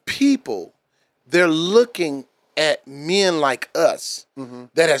the people, they're looking at men like us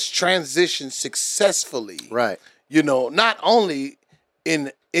that has transitioned successfully. Right. You know, not only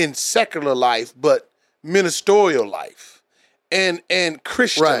in secular life, but ministerial life and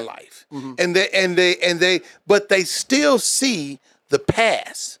Christian life. And they but they still see the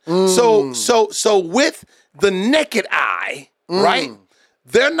past. So with the naked eye, right?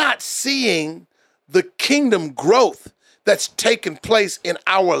 They're not seeing the kingdom growth that's taking place in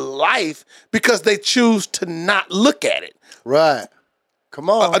our life because they choose to not look at it. Right. Come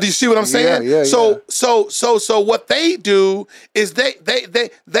on. Do you see what I'm saying? Yeah. So what they do is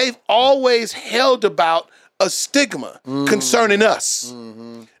they've always held about a stigma concerning us.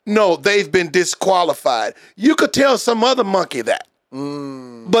 No, they've been disqualified. You could tell some other monkey that.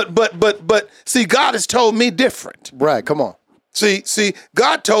 But see, God has told me different. Right, come on. See,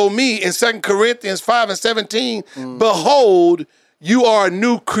 God told me in 2 Corinthians 5:17, behold, you are a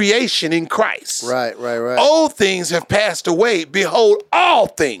new creation in Christ. Right. Old things have passed away. Behold, all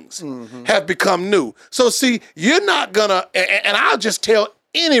things have become new. So see, you're not gonna, and I'll just tell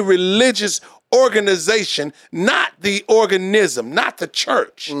any religious organization, not the organism, not the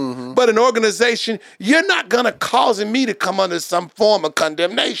church, but an organization, you're not gonna cause me to come under some form of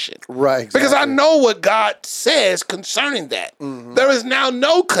condemnation. Right. Exactly. Because I know what God says concerning that. There is now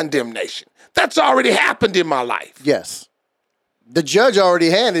no condemnation. That's already happened in my life. Yes. The judge already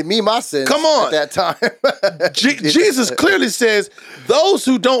handed me my sins. Come on. At that time. Jesus clearly says, those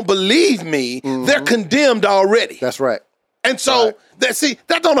who don't believe me, they're condemned already. That's right. And so,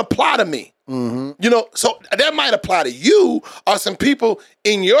 that don't apply to me. You know, so that might apply to you or some people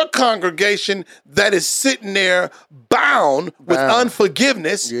in your congregation that is sitting there bound with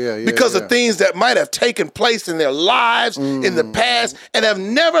unforgiveness because of things that might have taken place in their lives in the past and have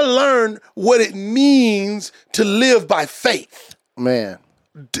never learned what it means to live by faith. Man.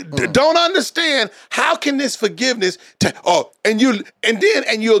 Don't understand how can this forgiveness and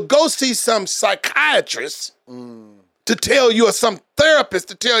you'll go see some psychiatrist to tell you or some therapist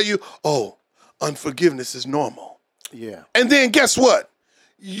to tell you, unforgiveness is normal. Yeah. And then guess what?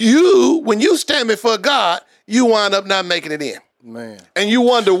 When you stand before God, you wind up not making it in. Man. And you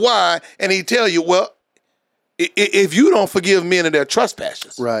wonder why, and he tell you, well, if you don't forgive men of their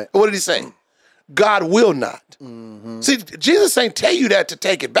trespasses, right? What did he say? God will not. See, Jesus ain't tell you that to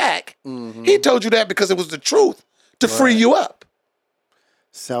take it back. He told you that because it was the truth to free you up.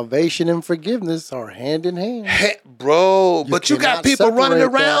 Salvation and forgiveness are hand in hand. Bro, but you got people running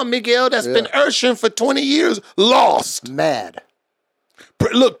around, Miguel, that's been ushering for 20 years, lost. Mad.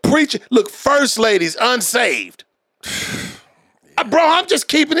 Look, preaching, first ladies, unsaved. Bro, I'm just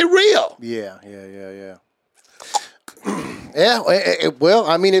keeping it real. Yeah. Well,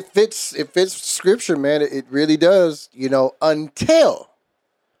 I mean, it fits scripture, man. It really does, you know, until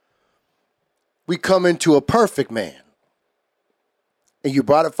we come into a perfect man. And you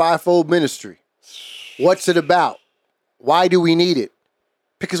brought a fivefold ministry. What's it about? Why do we need it?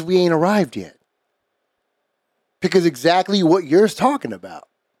 Because we ain't arrived yet. Because exactly what you're talking about.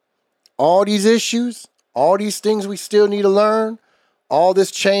 All these issues, all these things we still need to learn, all this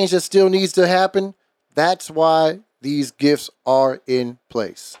change that still needs to happen, that's why these gifts are in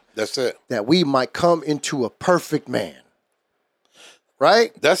place. That's it. That we might come into a perfect man.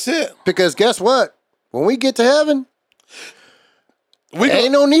 Right? That's it. Because guess what? When we get to heaven,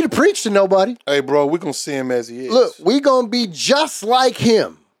 ain't no need to preach to nobody. Hey, bro, we're going to see him as he is. Look, we going to be just like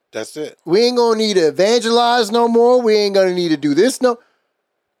him. That's it. We ain't going to need to evangelize no more. We ain't going to need to do this. No,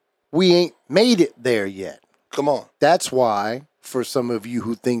 we ain't made it there yet. Come on. That's why, for some of you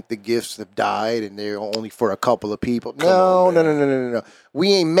who think the gifts have died and they're only for a couple of people. No.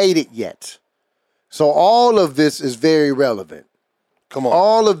 We ain't made it yet. So all of this is very relevant. Come on.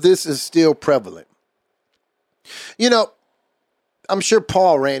 All of this is still prevalent. You know, I'm sure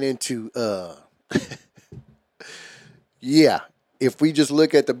Paul ran into, if we just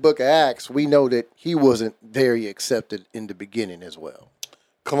look at the book of Acts, we know that he wasn't very accepted in the beginning as well.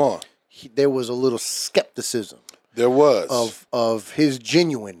 Come on. There was a little skepticism There was. of his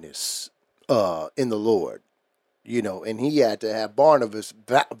genuineness in the Lord, you know, and he had to have Barnabas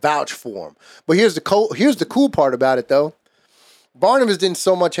vouch for him. But here's the cool part about it, though. Barnabas didn't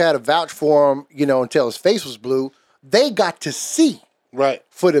so much have to vouch for him, you know, until his face was blue. They got to see Right.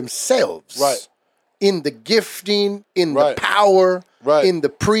 for themselves. Right. In the gifting, in Right. the power, Right. in the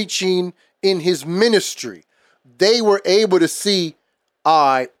preaching, in his ministry. They were able to see, all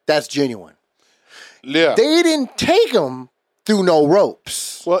right, that's genuine. Yeah. They didn't take him through no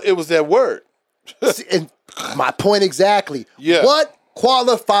ropes. Well, it was that word. See, and my point exactly. Yeah. What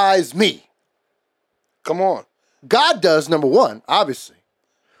qualifies me? Come on. God does, number one, obviously.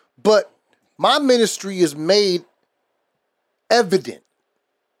 But my ministry is made evident.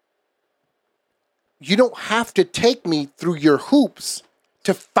 You don't have to take me through your hoops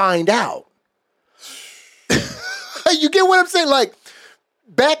to find out. You get what I'm saying? Like,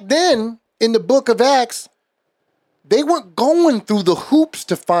 back then in the book of Acts, they weren't going through the hoops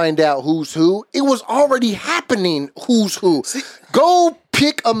to find out who's who. It was already happening who's who. Go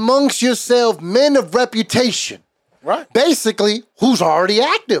pick amongst yourself men of reputation. Right. Basically, who's already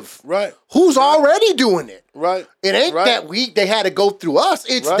active. Right. Who's already doing it. Right. It ain't Right. that they had to go through us.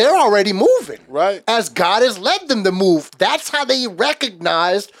 It's Right. they're already moving. Right. As God has led them to move. That's how they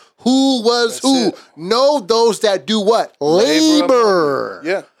recognized who was who. it. Know those that do what? Labor. Labor.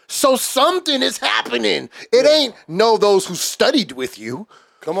 Yeah. So something is happening. It ain't know those who studied with you.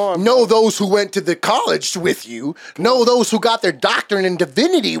 Come on. Know those who went to the college with you. Know those who got their doctorate in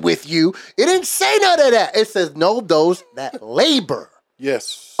divinity with you. It didn't say none of that. It says know those that labor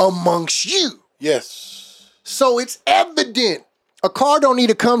Yes. amongst you. Yes. So it's evident. A car don't need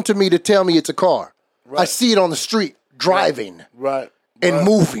to come to me to tell me it's a car. I Right. see it on the street driving Right. and Right.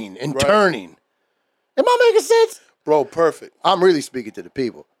 moving and Right. turning. Am I making sense? Bro, perfect. I'm really speaking to the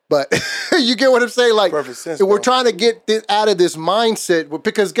people. But you get what I'm saying? Like, Perfect sense, we're bro. trying to get this out of this mindset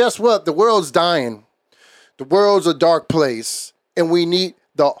because guess what? The world's dying. The world's a dark place. And we need,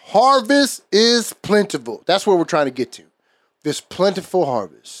 the harvest is plentiful. That's where we're trying to get to. This plentiful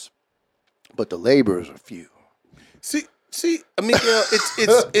harvest. But the laborers are few. See, Miguel,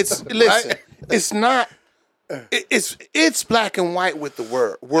 it's listen, it's not it's black and white with the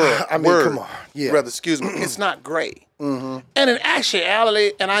word. I mean, word, come on. Yeah. Brother, excuse me. It's not gray. Mm-hmm. And in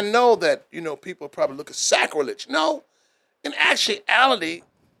actuality, and I know that, you know, people probably look at sacrilege. No, in actuality,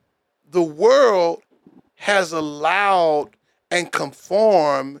 the world has allowed and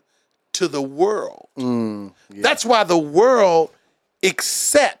conformed to the world. That's why the world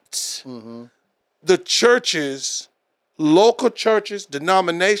accepts the churches, local churches,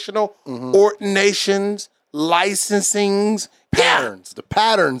 denominational ordinations, licensings, Patterns. The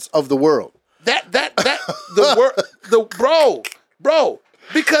patterns of the world. That bro.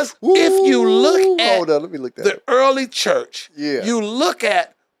 Because if you look at Hold on, let me look that the up. early church, Yeah. you look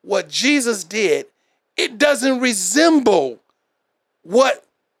at what Jesus did, it doesn't resemble what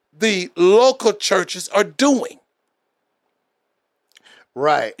the local churches are doing.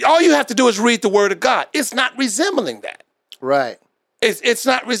 Right. All you have to do is read the word of God. It's not resembling that. Right. It's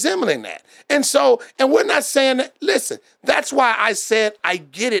not resembling that. And so, and we're not saying that, listen, that's why I said I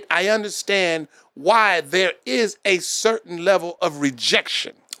get it. I understand why there is a certain level of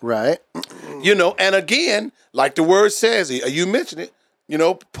rejection. Right. You know, and again, like the word says, you mentioned it, you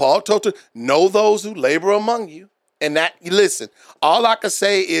know, Paul told to know those who labor among you. And that, listen, all I can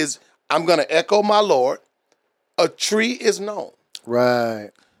say is I'm going to echo my Lord. A tree is known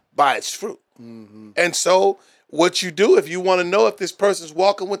Right. by its fruit. And so what you do, if you want to know if this person's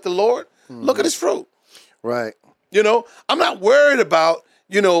walking with the Lord, look at his fruit. Right. You know, I'm not worried about,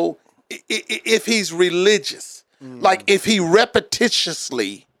 you know, if he's religious. Like if he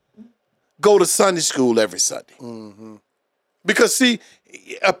repetitiously go to Sunday school every Sunday. Because see,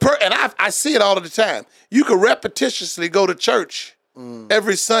 and I see it all the time. You can repetitiously go to church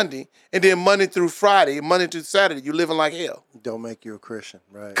every Sunday, and then Monday through Saturday, you living like hell. Don't make you a Christian.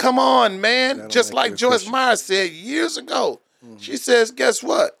 Right. Come on, man. That'll Just make like you a Joyce Christian. Meyer said years ago. She says, guess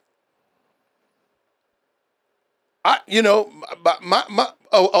what?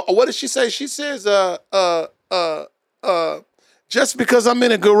 What did she say? She says, just because I'm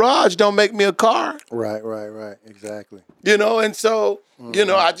in a garage don't make me a car. Right. Exactly. You know, and so, you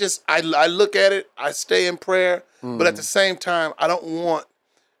know, I look at it, I stay in prayer, but at the same time, I don't want,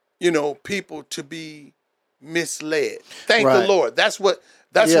 you know, people to be misled. Thank the Right. Lord. That's what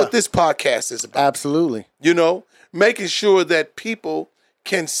Yeah. this podcast is about. Absolutely. You know, making sure that people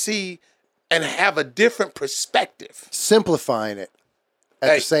can see and have a different perspective. Simplifying it at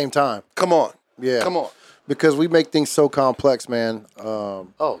Hey. the same time. Come on. Yeah. Come on. Because we make things so complex, man. Oh,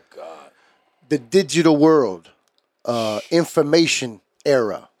 God. The digital world, information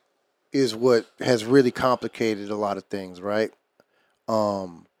era is what has really complicated a lot of things, right?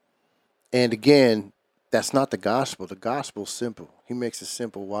 And again, that's not the gospel. The gospel's simple. He makes it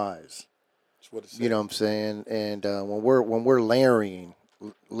simple wise. That's what it says. You know what I'm saying? And when we're layering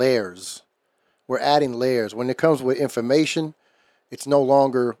layers, we're adding layers. When it comes with information, it's no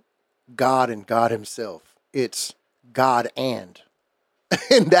longer God and God Himself. It's God and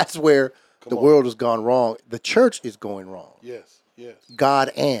that's where the world has gone wrong. The church is going wrong. Yes, yes, God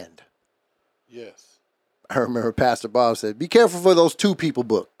and. yes. I remember Pastor Bob said, "Be careful for those two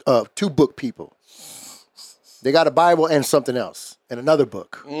book people. They got a Bible and something else, and another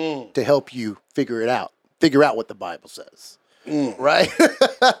book to help you figure it out. Figure out what the Bible says." Right?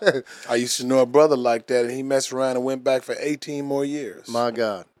 I used to know a brother like that, and he messed around and went back for 18 more years. My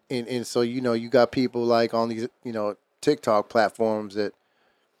God. And so, you got people like on these, TikTok platforms that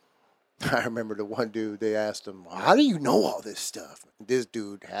I remember the one dude, they asked him, "How do you know all this stuff?" This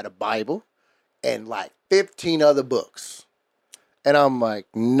dude had a Bible and like 15 other books. And I'm like,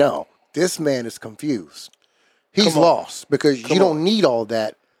 no, this man is confused. He's lost because you don't need all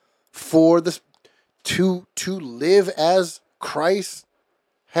that for this to live as Christ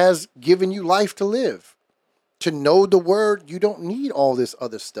has given you life to live. To know the word, you don't need all this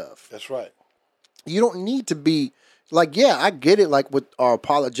other stuff. That's right. You don't need to be like, yeah, I get it. Like with our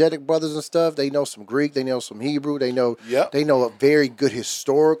apologetic brothers and stuff, they know some Greek, they know some Hebrew, they know a very good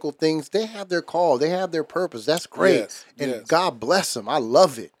historical things. They have their call, they have their purpose. That's great, Yes, and yes. God bless them. I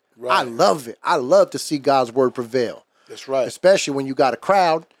love it. Right. I love it. I love to see God's word prevail, That's right. especially when you got a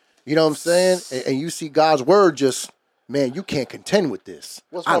crowd. You know what I'm saying? And you see God's word just, man, you can't contend with this.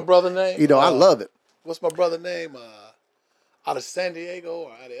 What's my brother name? I love it. What's my brother name? Out of San Diego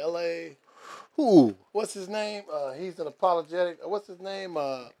or out of L.A.? Ooh, What's his name? He's an apologetic. What's his name?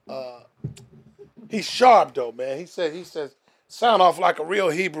 He's sharp though, man. He says, sound off like a real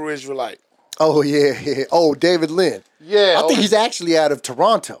Hebrew Israelite. oh yeah. Oh, David Lynn. Yeah, I think he's actually out of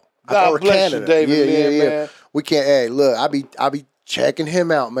Toronto. God or bless you, Canada. David Lynn, man. We can't. Hey, look, I be checking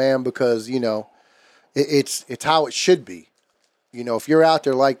him out, man, because it's how it should be. If you're out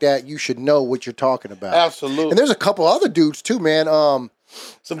there like that, you should know what you're talking about. Absolutely. And there's a couple other dudes too, man.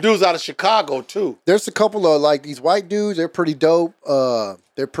 Some dudes out of Chicago too. There's a couple of like these white dudes. They're pretty dope.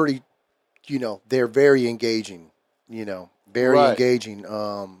 They're pretty, they're very engaging. Very Right. engaging.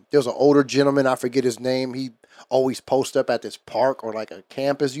 There's an older gentleman. I forget his name. He always posts up at this park or like a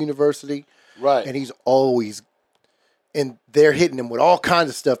campus university. Right. And he's always, and they're hitting him with all kinds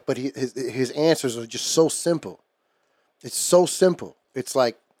of stuff. But his answers are just so simple. It's so simple. It's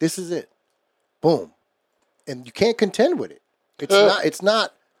like, this is it. Boom. And you can't contend with it. It's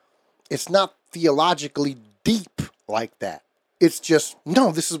not theologically deep like that. It's just,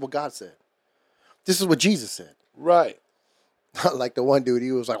 no, this is what God said. This is what Jesus said. Right. Like the one dude,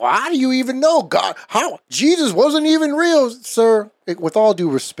 he was like, well, how do you even know God? How? Jesus wasn't even real, sir. With all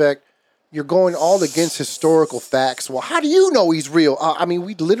due respect, you're going all against historical facts. Well, how do you know he's real?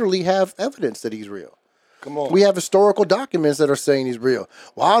 We literally have evidence that he's real. Come on. We have historical documents that are saying he's real.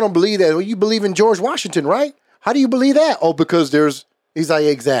 Well, I don't believe that. Well, you believe in George Washington, right? How do you believe that? Oh, because he's like,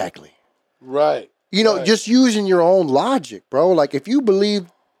 exactly. Right. Right. Just using your own logic, bro. Like if you believe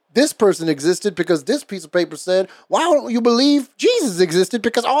this person existed because this piece of paper said, why don't you believe Jesus existed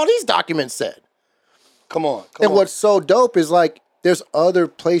because all these documents said? Come on. And what's so dope is like there's other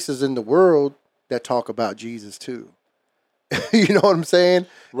places in the world that talk about Jesus too. You know what I'm saying?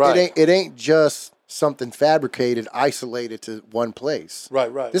 Right. It ain't just something fabricated, isolated to one place.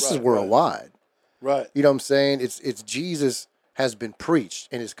 Right. This is worldwide. Right. You know what I'm saying? It's Jesus has been preached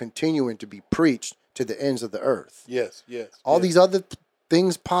and is continuing to be preached to the ends of the earth. Yes. All these other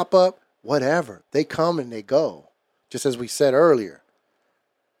things pop up, whatever. They come and they go. Just as we said earlier,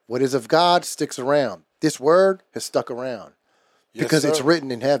 what is of God sticks around. This word has stuck around because it's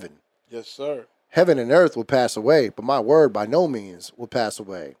written in heaven. Yes, sir. Heaven and earth will pass away, but my word by no means will pass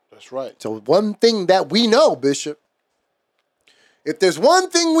away. That's right. So one thing that we know, Bishop, if there's one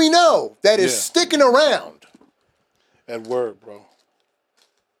thing we know that is sticking around, That word, bro.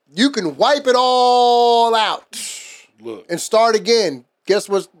 you can wipe it all out Look. and start again. Guess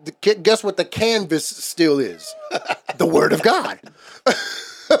what the canvas still is? The word of God.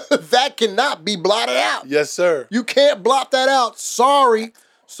 That cannot be blotted out. Yes, sir. You can't blot that out. Sorry.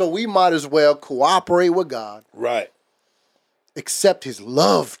 So we might as well cooperate with God. Right. Accept his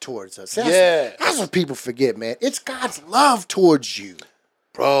love towards us. That's what people forget, man. It's God's love towards you.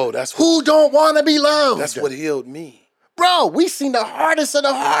 Bro, that's what, Who don't want to be loved? that's what healed me. Bro, we seen the hardest of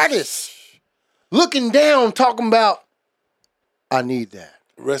the hardest. Looking down, talking about, I need that.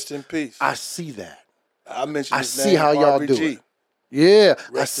 Rest in peace. I see that. I mentioned I his see name, how y'all RBG. do it. Yeah,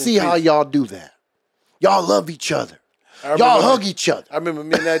 I Rest in see how peace. y'all do that. Y'all love each other. I Y'all remember- hug each other. I remember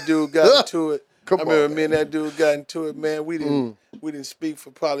me and that dude got into it. Come I remember on, me and that dude got into it, man. We didn't speak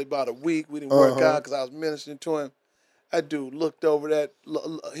for probably about a week. We didn't work out because I was ministering to him. That dude looked over that.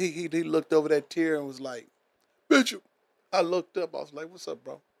 He looked over that tear and was like, "Bishop." I looked up. I was like, "What's up,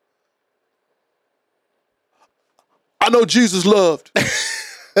 bro?" I know Jesus loved,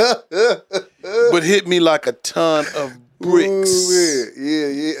 but hit me like a ton of bricks. Ooh,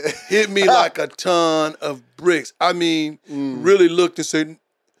 yeah. Hit me like a ton of bricks. I mean, really looked and said,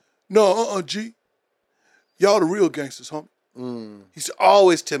 "No, G, y'all the real gangsters, homie." He's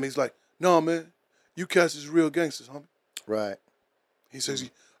always tell me, he's like, "No, man, you cats is real gangsters, homie." Right. He says,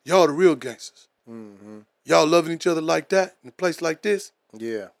 "Y'all the real gangsters. Y'all loving each other like that in a place like this."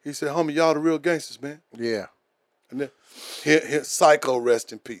 Yeah. He said, "Homie, y'all the real gangsters, man." Yeah. And then here Psycho,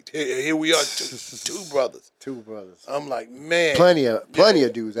 rest in peace. Here we are, two brothers. Two brothers. I'm like, man, Plenty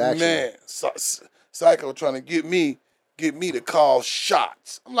of dudes actually. man, Psycho trying to get me to call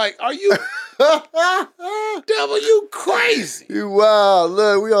shots. I'm like, are you devil? You crazy? You wild.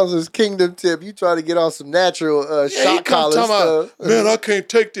 Look, we on this kingdom tip. You try to get on some natural Yeah, he shot come collar talking stuff. about, man, I can't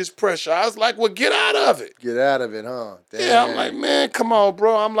take this pressure. I was like, well, get out of it. Get out of it, huh? Damn. Yeah, I'm like, man, come on,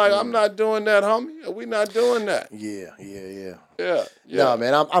 bro. I'm like, I'm not doing that, homie. We not doing that. Yeah. Yeah. No,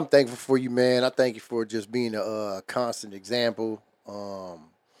 man, I'm thankful for you, man. I thank you for just being a constant example.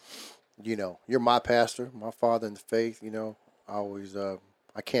 You know, you're my pastor, my father in the faith. You know, I always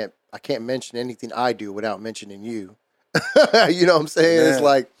I can't mention anything I do without mentioning you. You know what I'm saying? Man. It's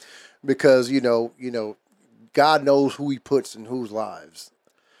like because you know, God knows who He puts in whose lives.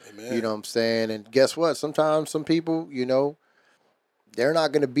 Amen. You know what I'm saying? And guess what? Sometimes some people, you know, they're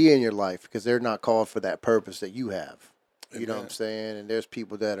not going to be in your life because they're not called for that purpose that you have. You know what I'm saying? And there's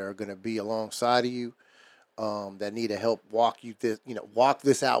people that are going to be alongside of you that need to help walk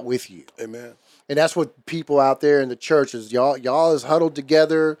this out with you. Amen. And that's what people out there in the churches, y'all is huddled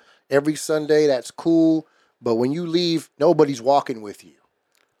together every Sunday. That's cool. But when you leave, nobody's walking with you.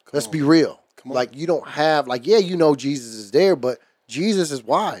 Let's be real. Come on. Like you don't have, like, yeah, you know Jesus is there, but Jesus is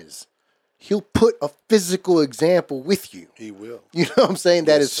wise. He'll put a physical example with you. He will. You know what I'm saying?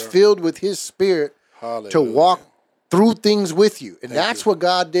 That is sir. filled with His Spirit Hallelujah. to walk through things with you. And that's what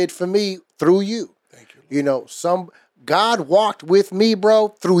God did for me through you. Thank you. You know, God walked with me, bro,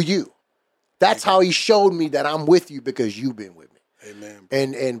 through you. That's how He showed me that I'm with you because you've been with me.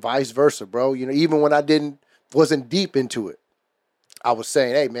 Amen. And vice versa, bro. You know, even when I wasn't deep into it, I was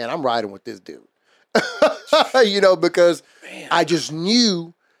saying, hey, man, I'm riding with this dude. You know, because I just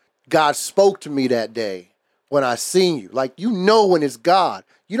knew God spoke to me that day when I seen you. Like, you know when it's God.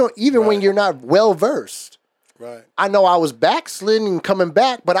 You don't, even when Right. you're not well-versed. Right. I know I was backsliding and coming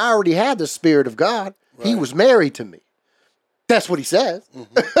back, but I already had the Spirit of God. He Right. was married to me. That's what He says,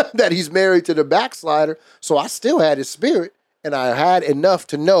 that He's married to the backslider. So I still had His Spirit, and I had enough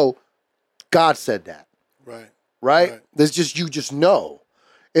to know God said that, Right. right? Right. There's just, you just know.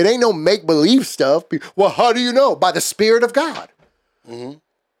 It ain't no make-believe stuff. Well, how do you know? By the Spirit of God.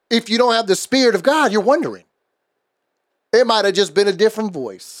 If you don't have the Spirit of God, you're wondering. It might have just been a different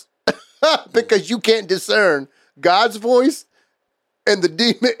voice because you can't discern God's voice and the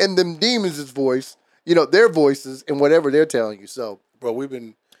demon and them demons' voice, you know, their voices and whatever they're telling you. So Bro, we've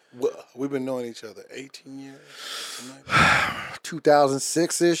been knowing each other 18 years. Something like that.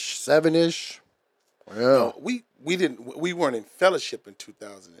 2006-ish, 7-ish. Yeah. No, we weren't in fellowship in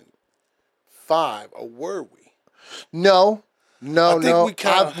 2005, or were we? No. think we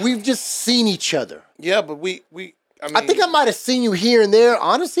kinda- We've just seen each other. Yeah, but I mean, I think I might have seen you here and there,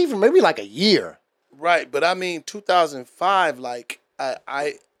 honestly, for maybe like a year. right, but I mean 2005, like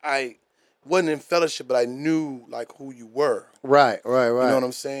I wasn't in fellowship, but I knew like who you were. Right. You know what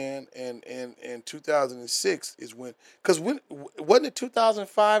I'm saying? And 2006 is when, because wasn't it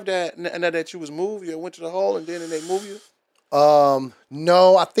 2005 that you was moved? You went to the hole and then they moved you?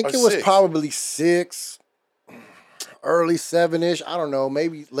 No, I think Or it was 6. probably 6, early 7-ish. I don't know,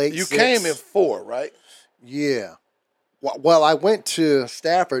 maybe late You 6. came in 4, right? Yeah. Well, I went to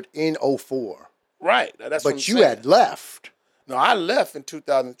Stafford in 04, Right. That's what I'm but you saying. had left. No, I left in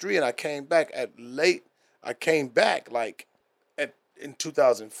 2003 and I came back in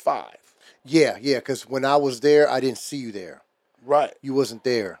 2005. Yeah, because when I was there, I didn't see you there. Right. You wasn't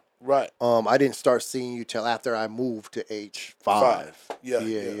there. Right. I didn't start seeing you till after I moved to H5. Yeah.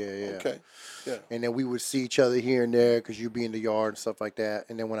 Yeah. Okay. Yeah. And then we would see each other here and there because you'd be in the yard and stuff like that.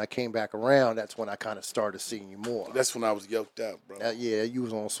 And then when I came back around, that's when I kind of started seeing you more. That's when I was yoked out, bro. Yeah, you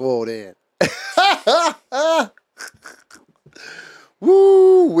was on swole then.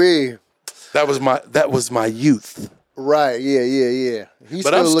 Woo wee. That was my youth. Right, yeah. He's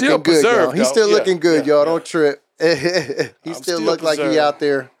But still I'm looking still good, y'all. preserved, He's though. still Yeah, looking good, yeah, y'all. yeah. Don't trip. He I'm still still look like he preserved. out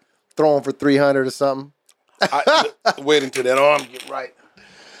there throwing for 300 or something. Wait until that arm get right.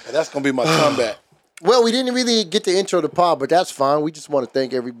 And that's gonna be my comeback. Well, we didn't really get to intro the pod, but that's fine. We just want to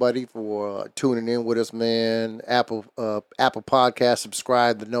thank everybody for tuning in with us, man. Apple Podcast,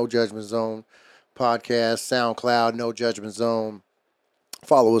 subscribe to No Judgment Zone podcast, SoundCloud, No Judgment Zone.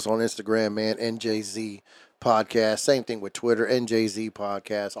 Follow us on Instagram, man, NJZ Podcast. Same thing with Twitter, NJZ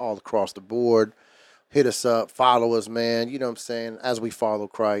Podcast, all across the board. Hit us up, follow us, man. You know what I'm saying? As we follow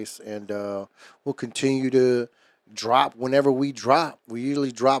Christ. And we'll continue to drop whenever we drop. We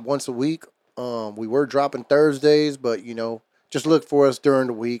usually drop once a week. We were dropping Thursdays, but, you know, just look for us during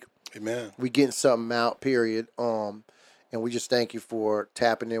the week. Amen. We getting something out, period. And we just thank you for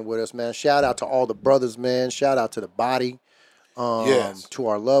tapping in with us, man. Shout out to all the brothers, man. Shout out to the body. Yes. To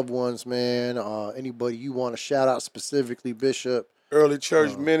our loved ones, man. Anybody you want to shout out specifically, Bishop? Early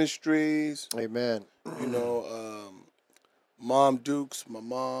Church Ministries. Amen. You know, Mom Dukes, my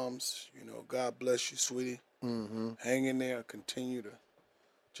moms. You know, God bless you, sweetie. Mm-hmm. Hang in there. Continue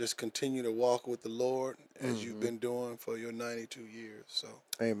to walk with the Lord as you've been doing for your 92 years. So,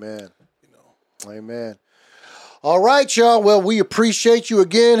 Amen. you know. Amen. All right, y'all. Well, we appreciate you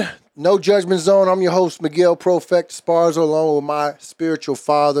again. No Judgment Zone. I'm your host, Miguel Profect Esparza, along with my spiritual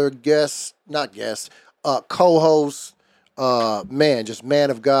father, co-host, just man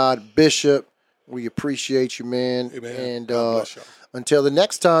of God, Bishop. We appreciate you, man. Amen. And God bless y'all. until the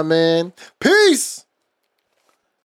next time, man, peace.